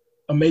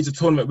a major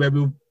tournament where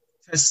we'll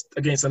test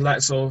against the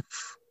likes of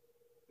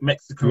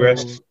Mexico,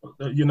 US,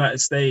 the United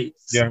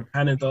States,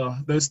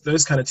 Canada,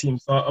 those kind of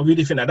teams. So I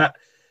really think that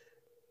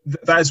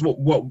is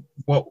what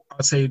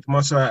I'd say the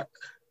Montserrat,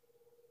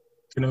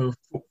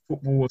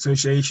 Football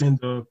Association,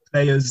 the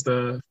players,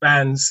 the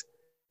fans,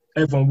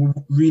 everyone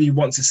will really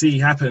want to see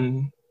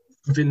happen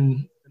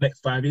within the next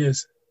 5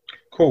 years.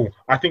 Cool.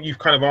 I think you've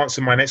kind of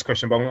answered my next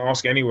question, but I'm going to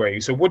ask it anyway.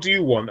 So what do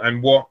you want,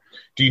 and what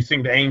do you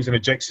think the aims and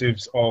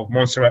objectives of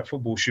Montserrat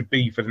football should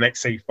be for the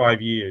next, say,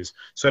 5 years?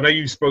 So I know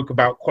you spoke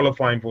about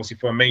qualifying for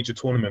a major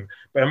tournament,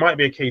 but it might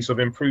be a case of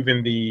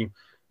improving the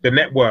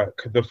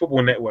network, the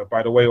football network,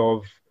 by the way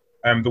of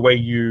the way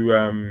you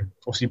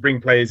obviously bring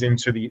players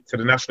into the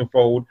national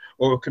fold,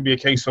 or it could be a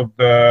case of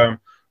the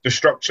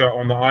structure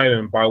on the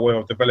island by way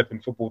of developing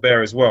football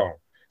there as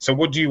well. So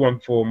what do you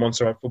want for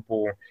Montserrat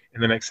football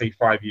in the next, say,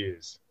 5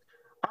 years?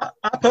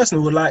 I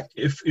personally would like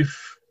if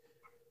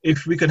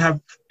we could have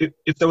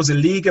if there was a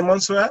league in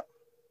Montserrat,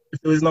 if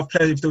there was enough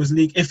players, if there was a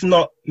league. If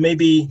not,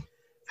 maybe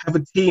have a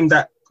team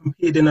that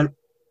competed in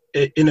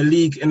a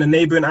league in a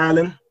neighbouring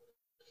island.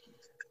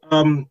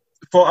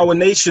 For our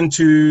nation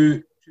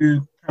to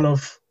kind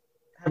of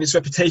have its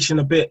reputation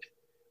a bit,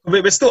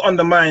 we're still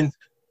undermined.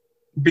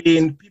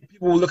 Being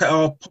people will look at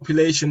our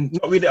population,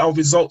 not really our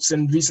results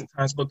in recent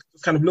times, but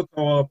kind of look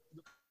at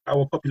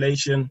our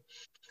population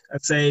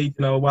and say,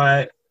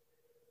 why.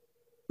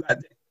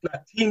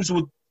 Like teams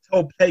would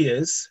tell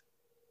players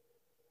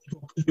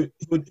who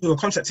are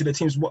contracted to the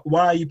teams,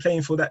 why are you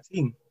playing for that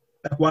team?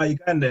 Like, why are you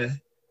going there?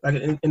 Like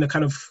in a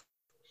kind of,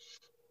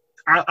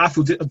 I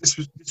feel a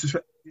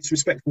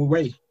disrespectful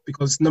way,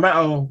 because no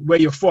matter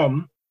where you're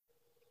from,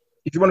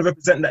 if you want to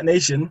represent that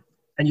nation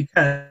and you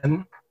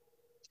can,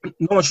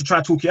 no one should try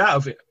to talk you out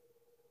of it.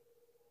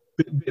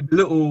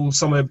 Belittle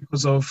somewhere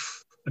because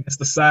of, I guess,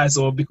 the size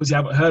or because you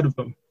haven't heard of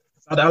them.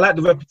 So I like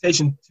the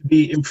reputation to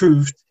be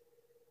improved.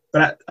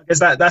 But I guess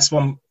that's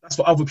for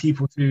other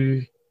people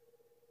to.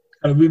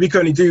 We can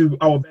only do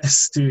our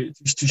best to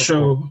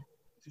show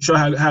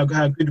how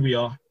good we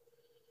are.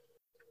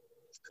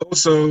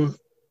 Also, a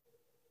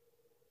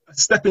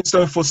stepping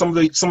stone for some of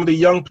the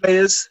young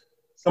players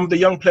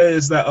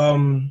that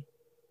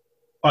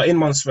are in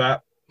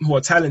Montserrat who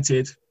are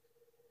talented,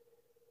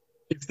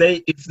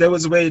 if there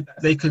was a way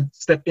that they could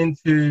step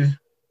into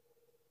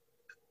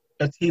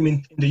a team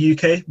in the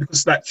UK,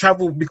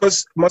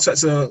 because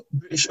Montserrat's a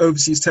British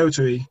overseas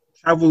territory,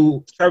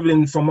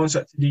 traveling from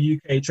Montserrat to the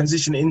UK,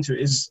 transitioning into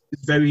it is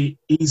very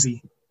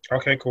easy.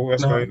 Okay, cool.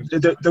 That's fine.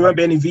 There won't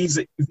be any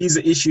visa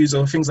issues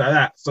or things like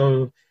that.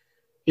 So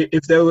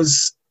if there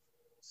was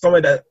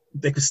somewhere that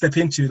they could step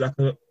into, like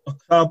a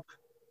club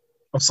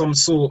of some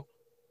sort,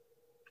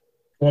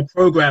 or a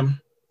program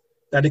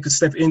that they could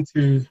step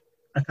into,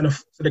 and kind of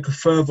so they could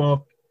further,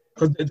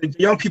 because the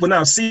young people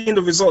now, seeing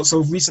the results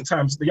of recent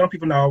times, the young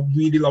people now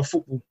really love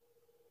football.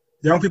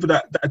 The young people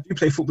that do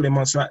play football in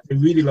Montserrat, they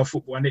really love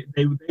football, and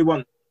they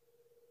want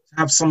to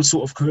have some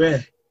sort of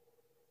career.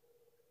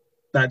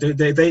 That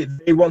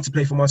they want to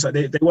play for Montserrat.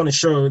 They want to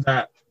show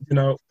that, you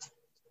know,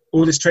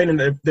 all this training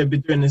that they've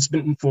been doing has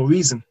been for a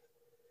reason.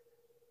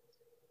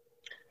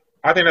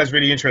 I think that's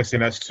really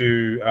interesting as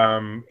to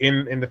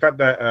in the fact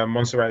that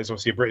Montserrat is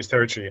obviously a British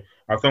territory.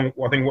 I think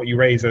what you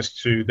raise as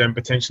to them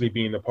potentially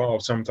being a part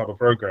of some type of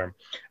program,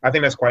 I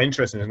think that's quite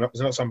interesting. It's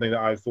not something that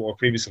I thought of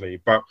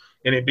previously, but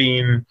in it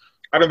being,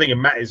 I don't think it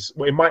matters.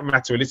 Well, it might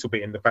matter a little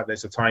bit in the fact that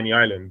it's a tiny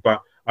island,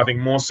 but I think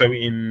more so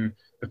in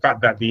the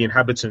fact that the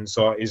inhabitants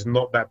is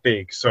not that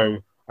big. So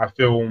I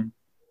feel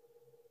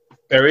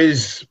there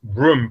is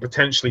room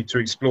potentially to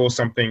explore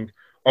something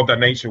of that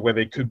nature where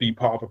they could be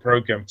part of a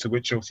program to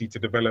which obviously to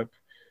develop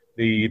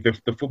the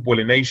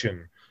footballing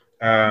nation.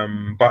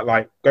 But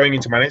like going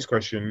into my next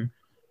question,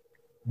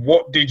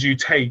 what did you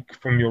take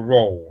from your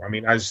role? I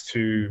mean, as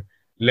to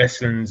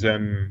lessons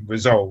and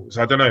results,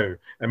 I don't know.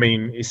 I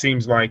mean, it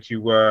seems like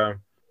you were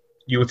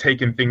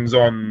taking things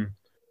on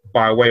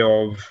by way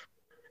of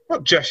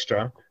not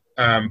gesture,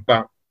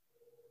 but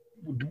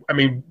I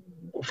mean,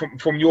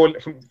 from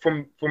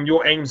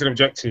your aims and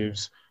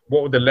objectives,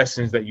 what were the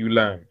lessons that you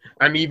learned?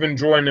 And even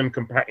drawing them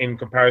in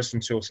comparison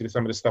to obviously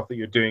some of the stuff that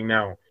you're doing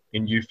now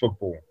in youth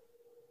football.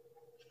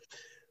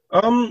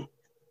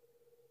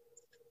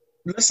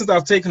 Lessons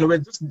I've taken away,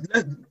 just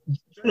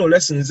general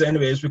lessons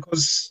anyways,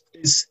 because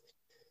it's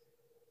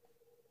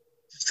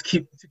just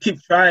to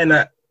keep trying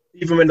that,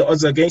 even when the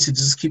odds are against you,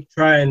 just keep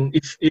trying.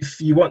 If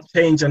you want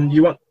change and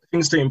you want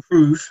things to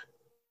improve,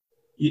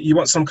 you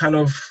want some kind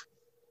of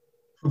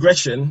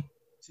progression,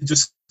 to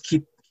just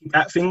keep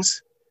at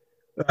things.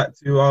 I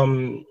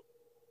feel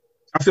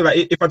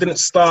like if I didn't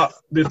start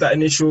with that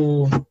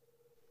initial, for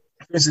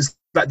instance,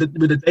 like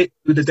with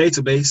the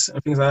database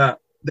and things like that,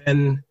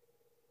 then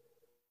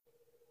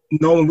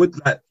no one would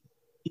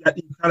you kind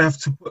of have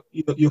to put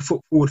your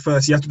foot forward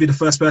first. You have to be the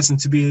first person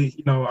to be,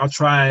 you know, I'll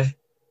try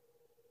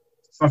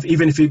something,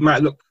 even if it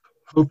might look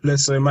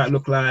hopeless, or it might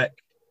look like,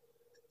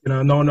 you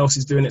know, no one else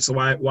is doing it, so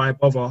why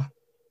bother?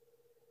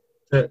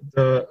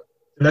 The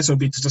lesson would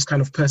be to just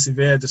kind of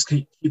persevere, just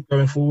keep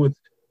going forward.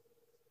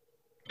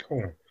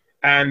 Cool.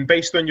 And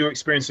based on your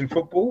experience in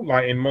football,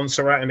 like in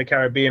Montserrat in the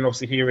Caribbean,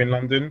 obviously here in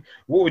London,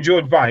 what would your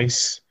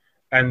advice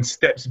and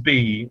steps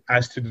be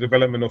as to the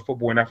development of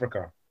football in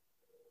Africa?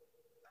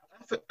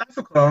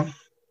 Africa,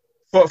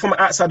 from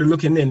outside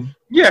looking in.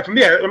 Yeah,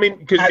 I mean,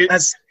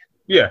 because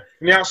from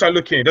the outside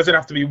looking in, it doesn't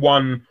have to be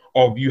one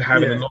of you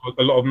having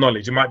a lot of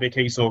knowledge. It might be a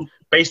case of,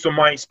 based on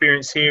my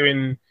experience here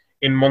in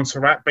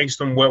Montserrat, based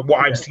on what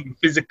I've seen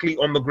physically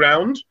on the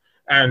ground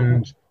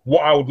and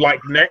what I would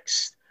like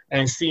next,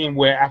 and seeing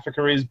where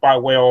Africa is by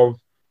way of,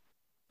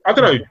 I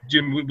don't know,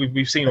 Jim,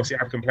 we've seen obviously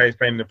African players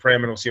playing in the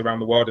Prem and obviously around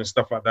the world and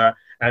stuff like that,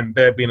 and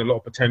there being a lot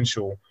of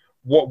potential.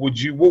 What would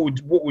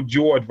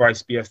your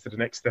advice be as to the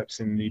next steps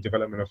in the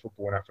development of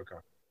football in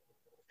Africa?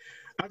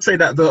 I'd say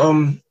that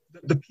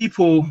the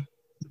people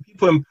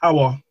in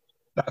power,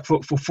 that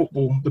for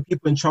football, the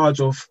people in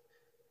charge of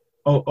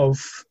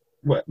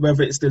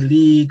whether it's the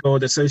league or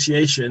the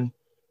association,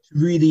 to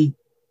really,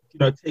 you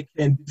know, take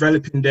care in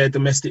developing their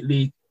domestic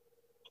league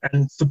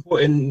and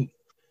supporting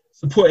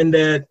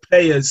their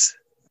players,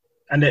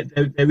 and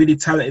they're really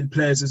talented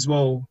players as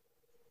well,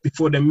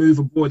 before they move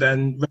abroad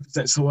and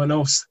represent someone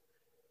else.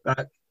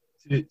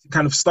 To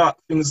kind of start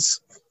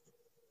things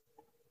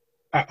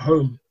at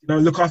home, you know,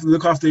 look after the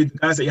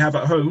guys that you have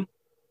at home,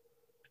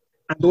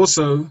 and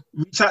also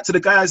reach out to the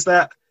guys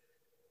the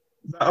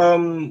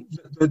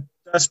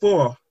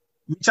diaspora.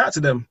 Reach out to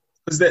them,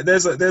 because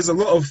there's a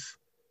lot of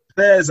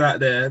players out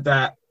there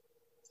that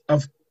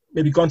have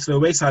maybe gone to the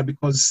wayside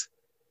because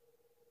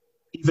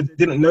either they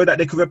didn't know that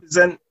they could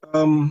represent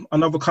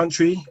another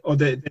country, or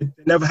they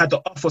never had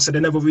the offer, so they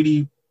never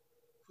really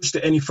pushed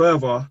it any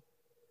further.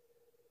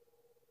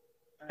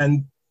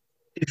 And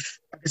if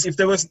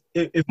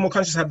more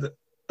countries had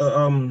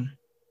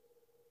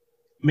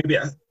maybe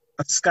a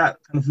scout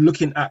kind of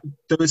looking at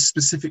those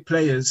specific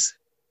players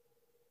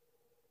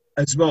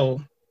as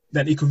well,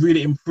 then it could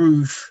really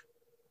improve.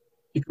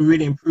 It could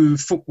really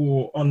improve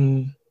football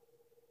on,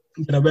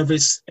 you know, whether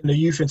it's in the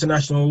youth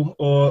international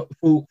or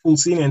full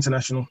senior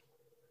international.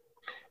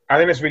 I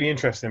think that's really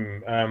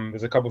interesting.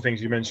 There's a couple of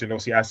things you mentioned,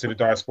 obviously, as to the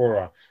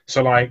diaspora.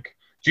 So, like,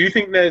 do you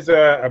think there's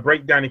a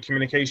breakdown in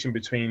communication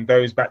between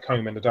those back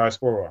home and the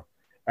diaspora?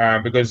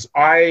 Because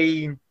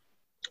I'll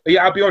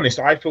be honest,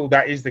 I feel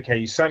that is the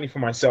case, certainly for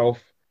myself,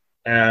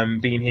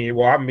 being here.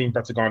 Well, I haven't been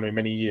back to Ghana in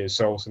many years,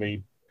 so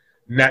obviously,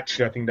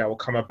 naturally, I think that will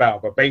come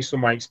about. But based on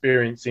my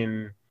experience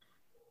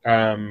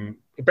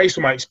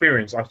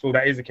I feel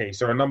that is the case.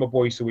 There are a number of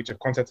boys who which have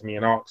contacted me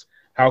and asked,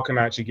 how can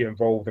I actually get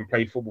involved and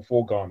play football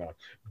for Ghana?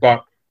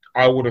 But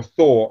I would have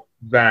thought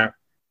that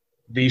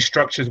these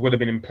structures would have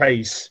been in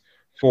place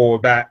for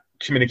that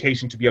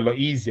communication to be a lot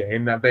easier,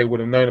 in that they would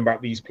have known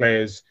about these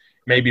players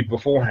maybe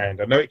beforehand.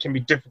 I know it can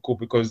be difficult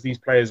because these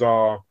players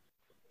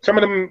some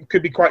of them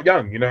could be quite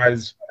young,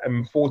 as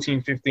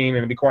 14, 15,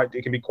 and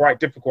it can be quite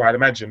difficult, I'd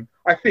imagine.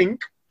 I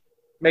think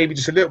maybe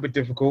just a little bit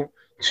difficult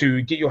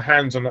to get your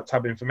hands on that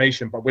type of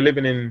information. But we're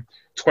living in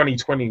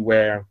 2020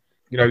 where,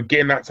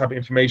 getting that type of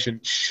information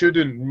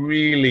shouldn't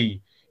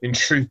really, in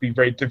truth, be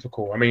very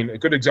difficult. I mean, a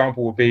good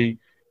example would be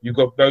you've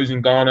got those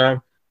in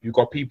Ghana, you've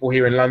got people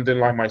here in London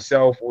like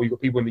myself, or you've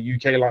got people in the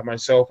UK like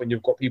myself, and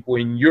you've got people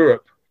in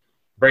Europe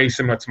very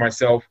similar to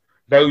myself,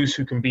 those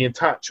who can be in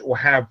touch or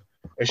have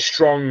a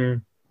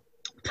strong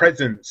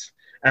presence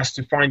as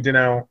to finding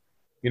out,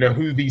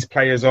 who these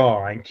players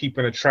are and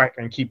keeping a track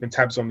and keeping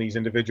tabs on these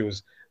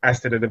individuals as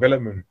to their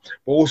development.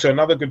 But also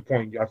another good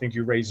point I think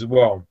you raised as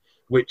well,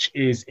 which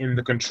is in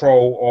the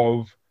control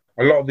of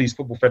a lot of these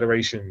football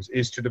federations,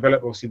 is to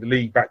develop, obviously, the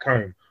league back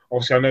home.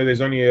 Obviously, I know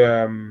there's only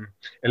a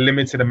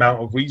limited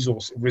amount of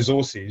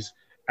resources,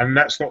 and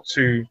that's not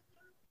to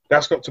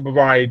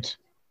provide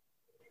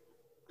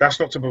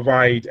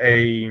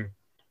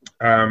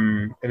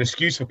an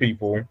excuse for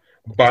people,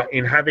 but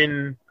in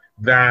having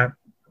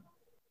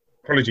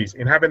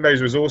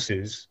those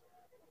resources,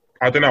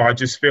 I don't know, I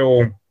just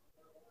feel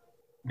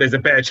there's a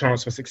better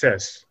chance for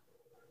success.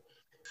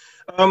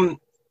 When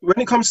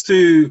it comes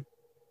to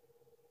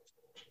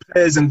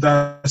players and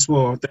that as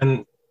well,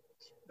 then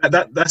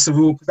that's a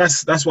rule.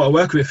 That's what I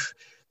work with.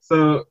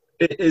 So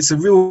it's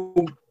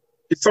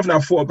something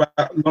I've thought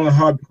about long and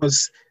hard,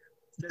 because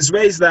there's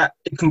ways that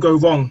it can go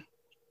wrong.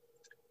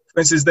 For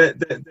instance,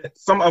 that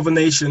some other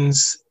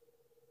nations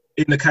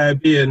in the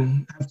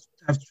Caribbean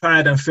have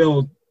tried and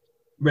failed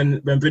when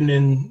bringing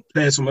in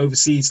players from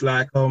overseas,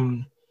 like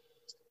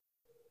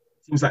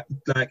teams like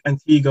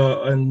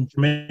Antigua and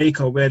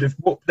Jamaica, where they've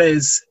brought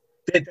players.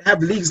 They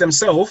have leagues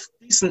themselves,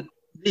 decent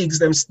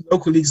leagues,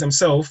 local leagues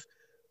themselves.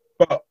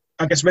 But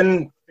I guess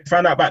when they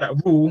found out about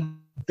that rule,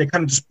 they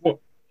kind of just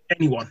brought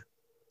anyone,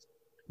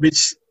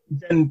 which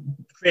then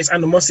creates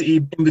animosity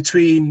in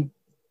between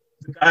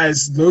the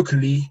guys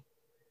locally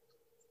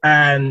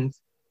and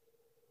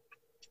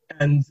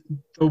the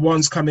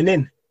ones coming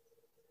in.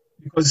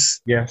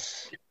 Because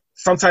yes,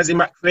 sometimes it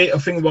might create a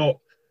thing.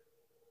 Well,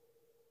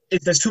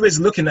 if there's two ways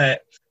of looking at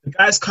it, the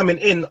guys coming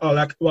in are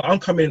like, well, I'm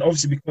coming in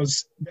obviously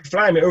because they're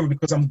flying me over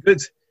because I'm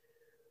good,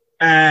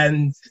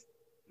 and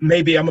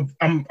maybe I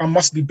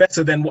must be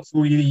better than what's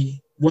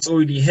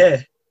already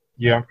here.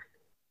 Yeah.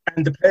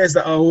 And the players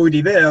that are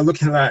already there are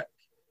looking like,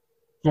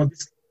 well,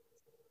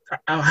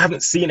 I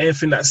haven't seen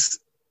anything that's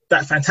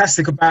that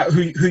fantastic about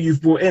who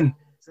you've brought in.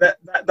 So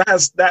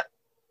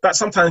that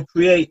sometimes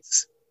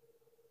creates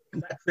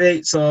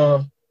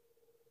a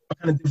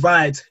kind of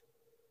divide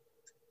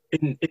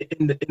in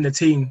the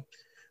team.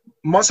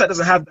 Montserrat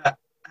doesn't have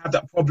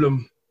that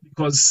problem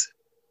because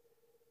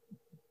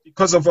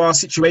of our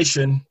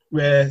situation,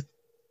 where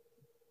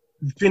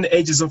between the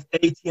ages of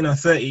 18 and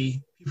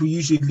 30, people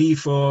usually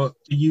leave for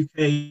the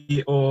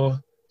UK or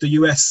the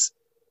US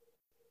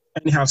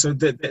anyhow. So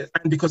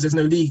and because there's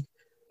no league,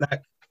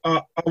 like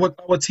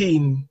our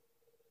team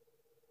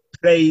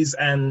plays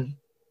and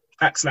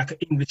acts like an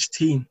English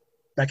team.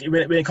 Like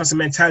when it comes to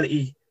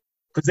mentality,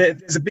 because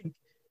there's a big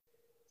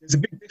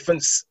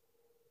difference,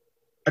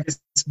 I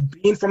guess,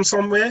 being from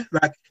somewhere,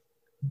 like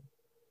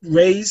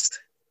raised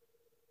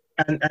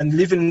and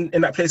living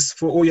in that place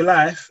for all your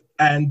life,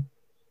 and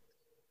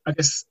I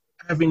guess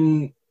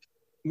having,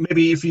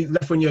 maybe if you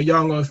left when you're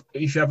young, or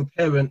if you have a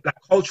parent, like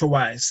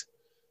culture-wise,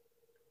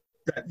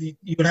 that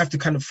you would have to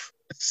kind of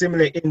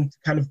assimilate in, to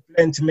kind of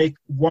blend to make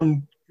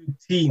one good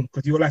team,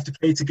 because you all have to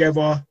play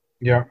together.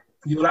 Yeah.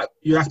 You'll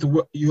have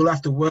to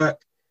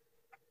work.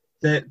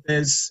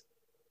 There's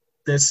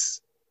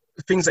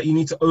things that you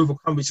need to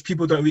overcome, which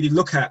people don't really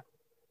look at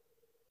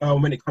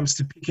when it comes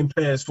to picking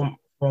players from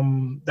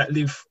that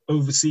live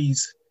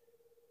overseas.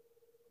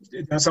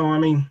 That's what I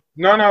mean.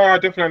 No, I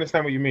definitely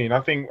understand what you mean. I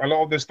think a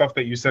lot of the stuff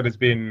that you said has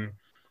been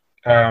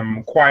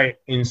quite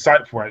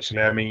insightful,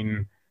 actually. I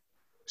mean,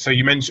 so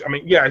you mentioned,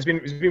 it's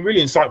been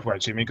really insightful,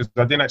 actually, because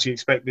I didn't actually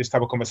expect this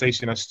type of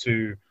conversation as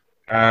to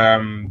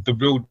the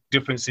real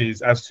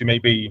differences, as to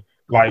maybe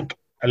like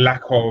a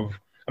lack of,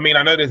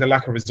 I know there's a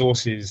lack of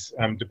resources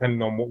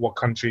depending on what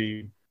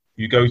country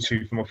you go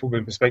to from a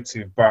footballing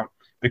perspective, but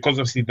because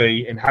obviously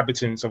the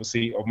inhabitants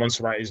obviously of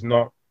Montserrat there's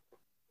not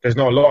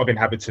a lot of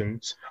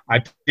inhabitants,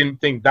 I didn't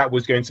think that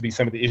was going to be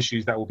some of the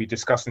issues that we'll be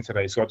discussing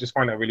today. So I just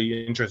find that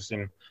really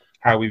interesting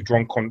how we've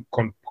drawn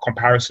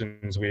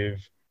comparisons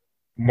with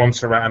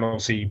Montserrat and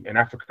obviously in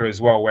Africa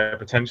as well, where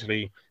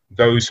potentially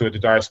those who are the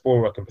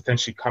diaspora can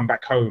potentially come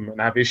back home and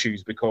have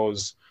issues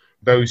because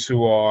those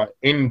who are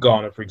in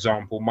Ghana, for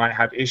example, might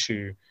have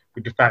issue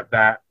with the fact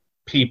that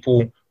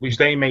people, which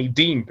they may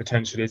deem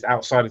potentially as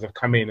outsiders, have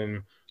come in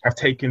and have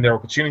taken their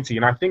opportunity.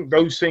 And I think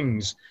those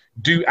things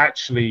do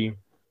actually,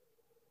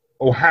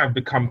 or have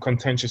become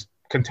contentious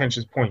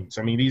points.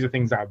 I mean, these are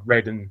things that I've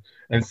read and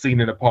seen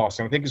in the past.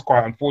 And I think it's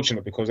quite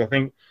unfortunate, because I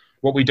think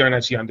what we don't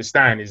actually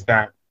understand is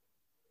that,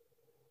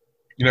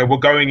 you know, we're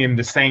going in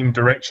the same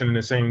direction and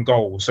the same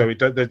goal. So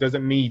there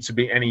doesn't need to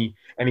be any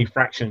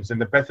fractions.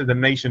 And the better the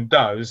nation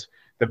does,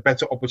 the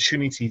better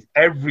opportunities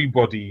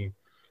everybody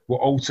will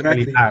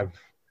ultimately have.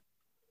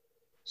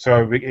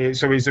 So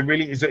it's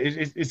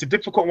a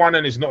difficult one,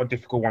 and it's not a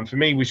difficult one. For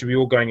me, we should be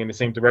all going in the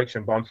same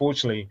direction. But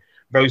unfortunately,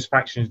 those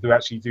fractions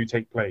do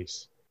take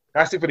place.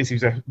 That's it for this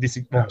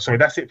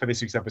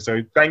week's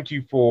episode. Thank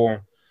you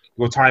for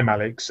your time,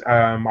 Alex.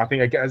 I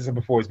think, as I said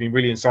before, it's been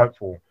really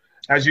insightful.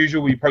 As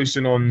usual, we're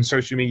posting on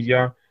social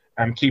media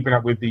and keeping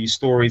up with the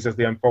stories as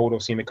they unfold,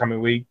 obviously, in the coming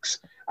weeks.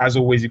 As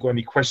always, if you've got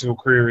any questions or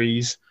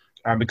queries,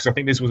 because I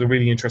think this was a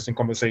really interesting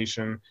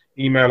conversation,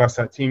 email us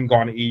at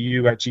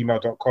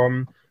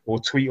teamghanaeu@gmail.com, or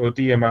tweet or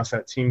DM us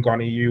at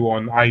teamghanaeu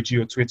on IG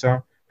or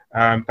Twitter.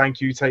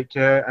 Thank you, take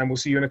care, and we'll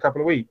see you in a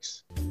couple of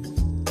weeks.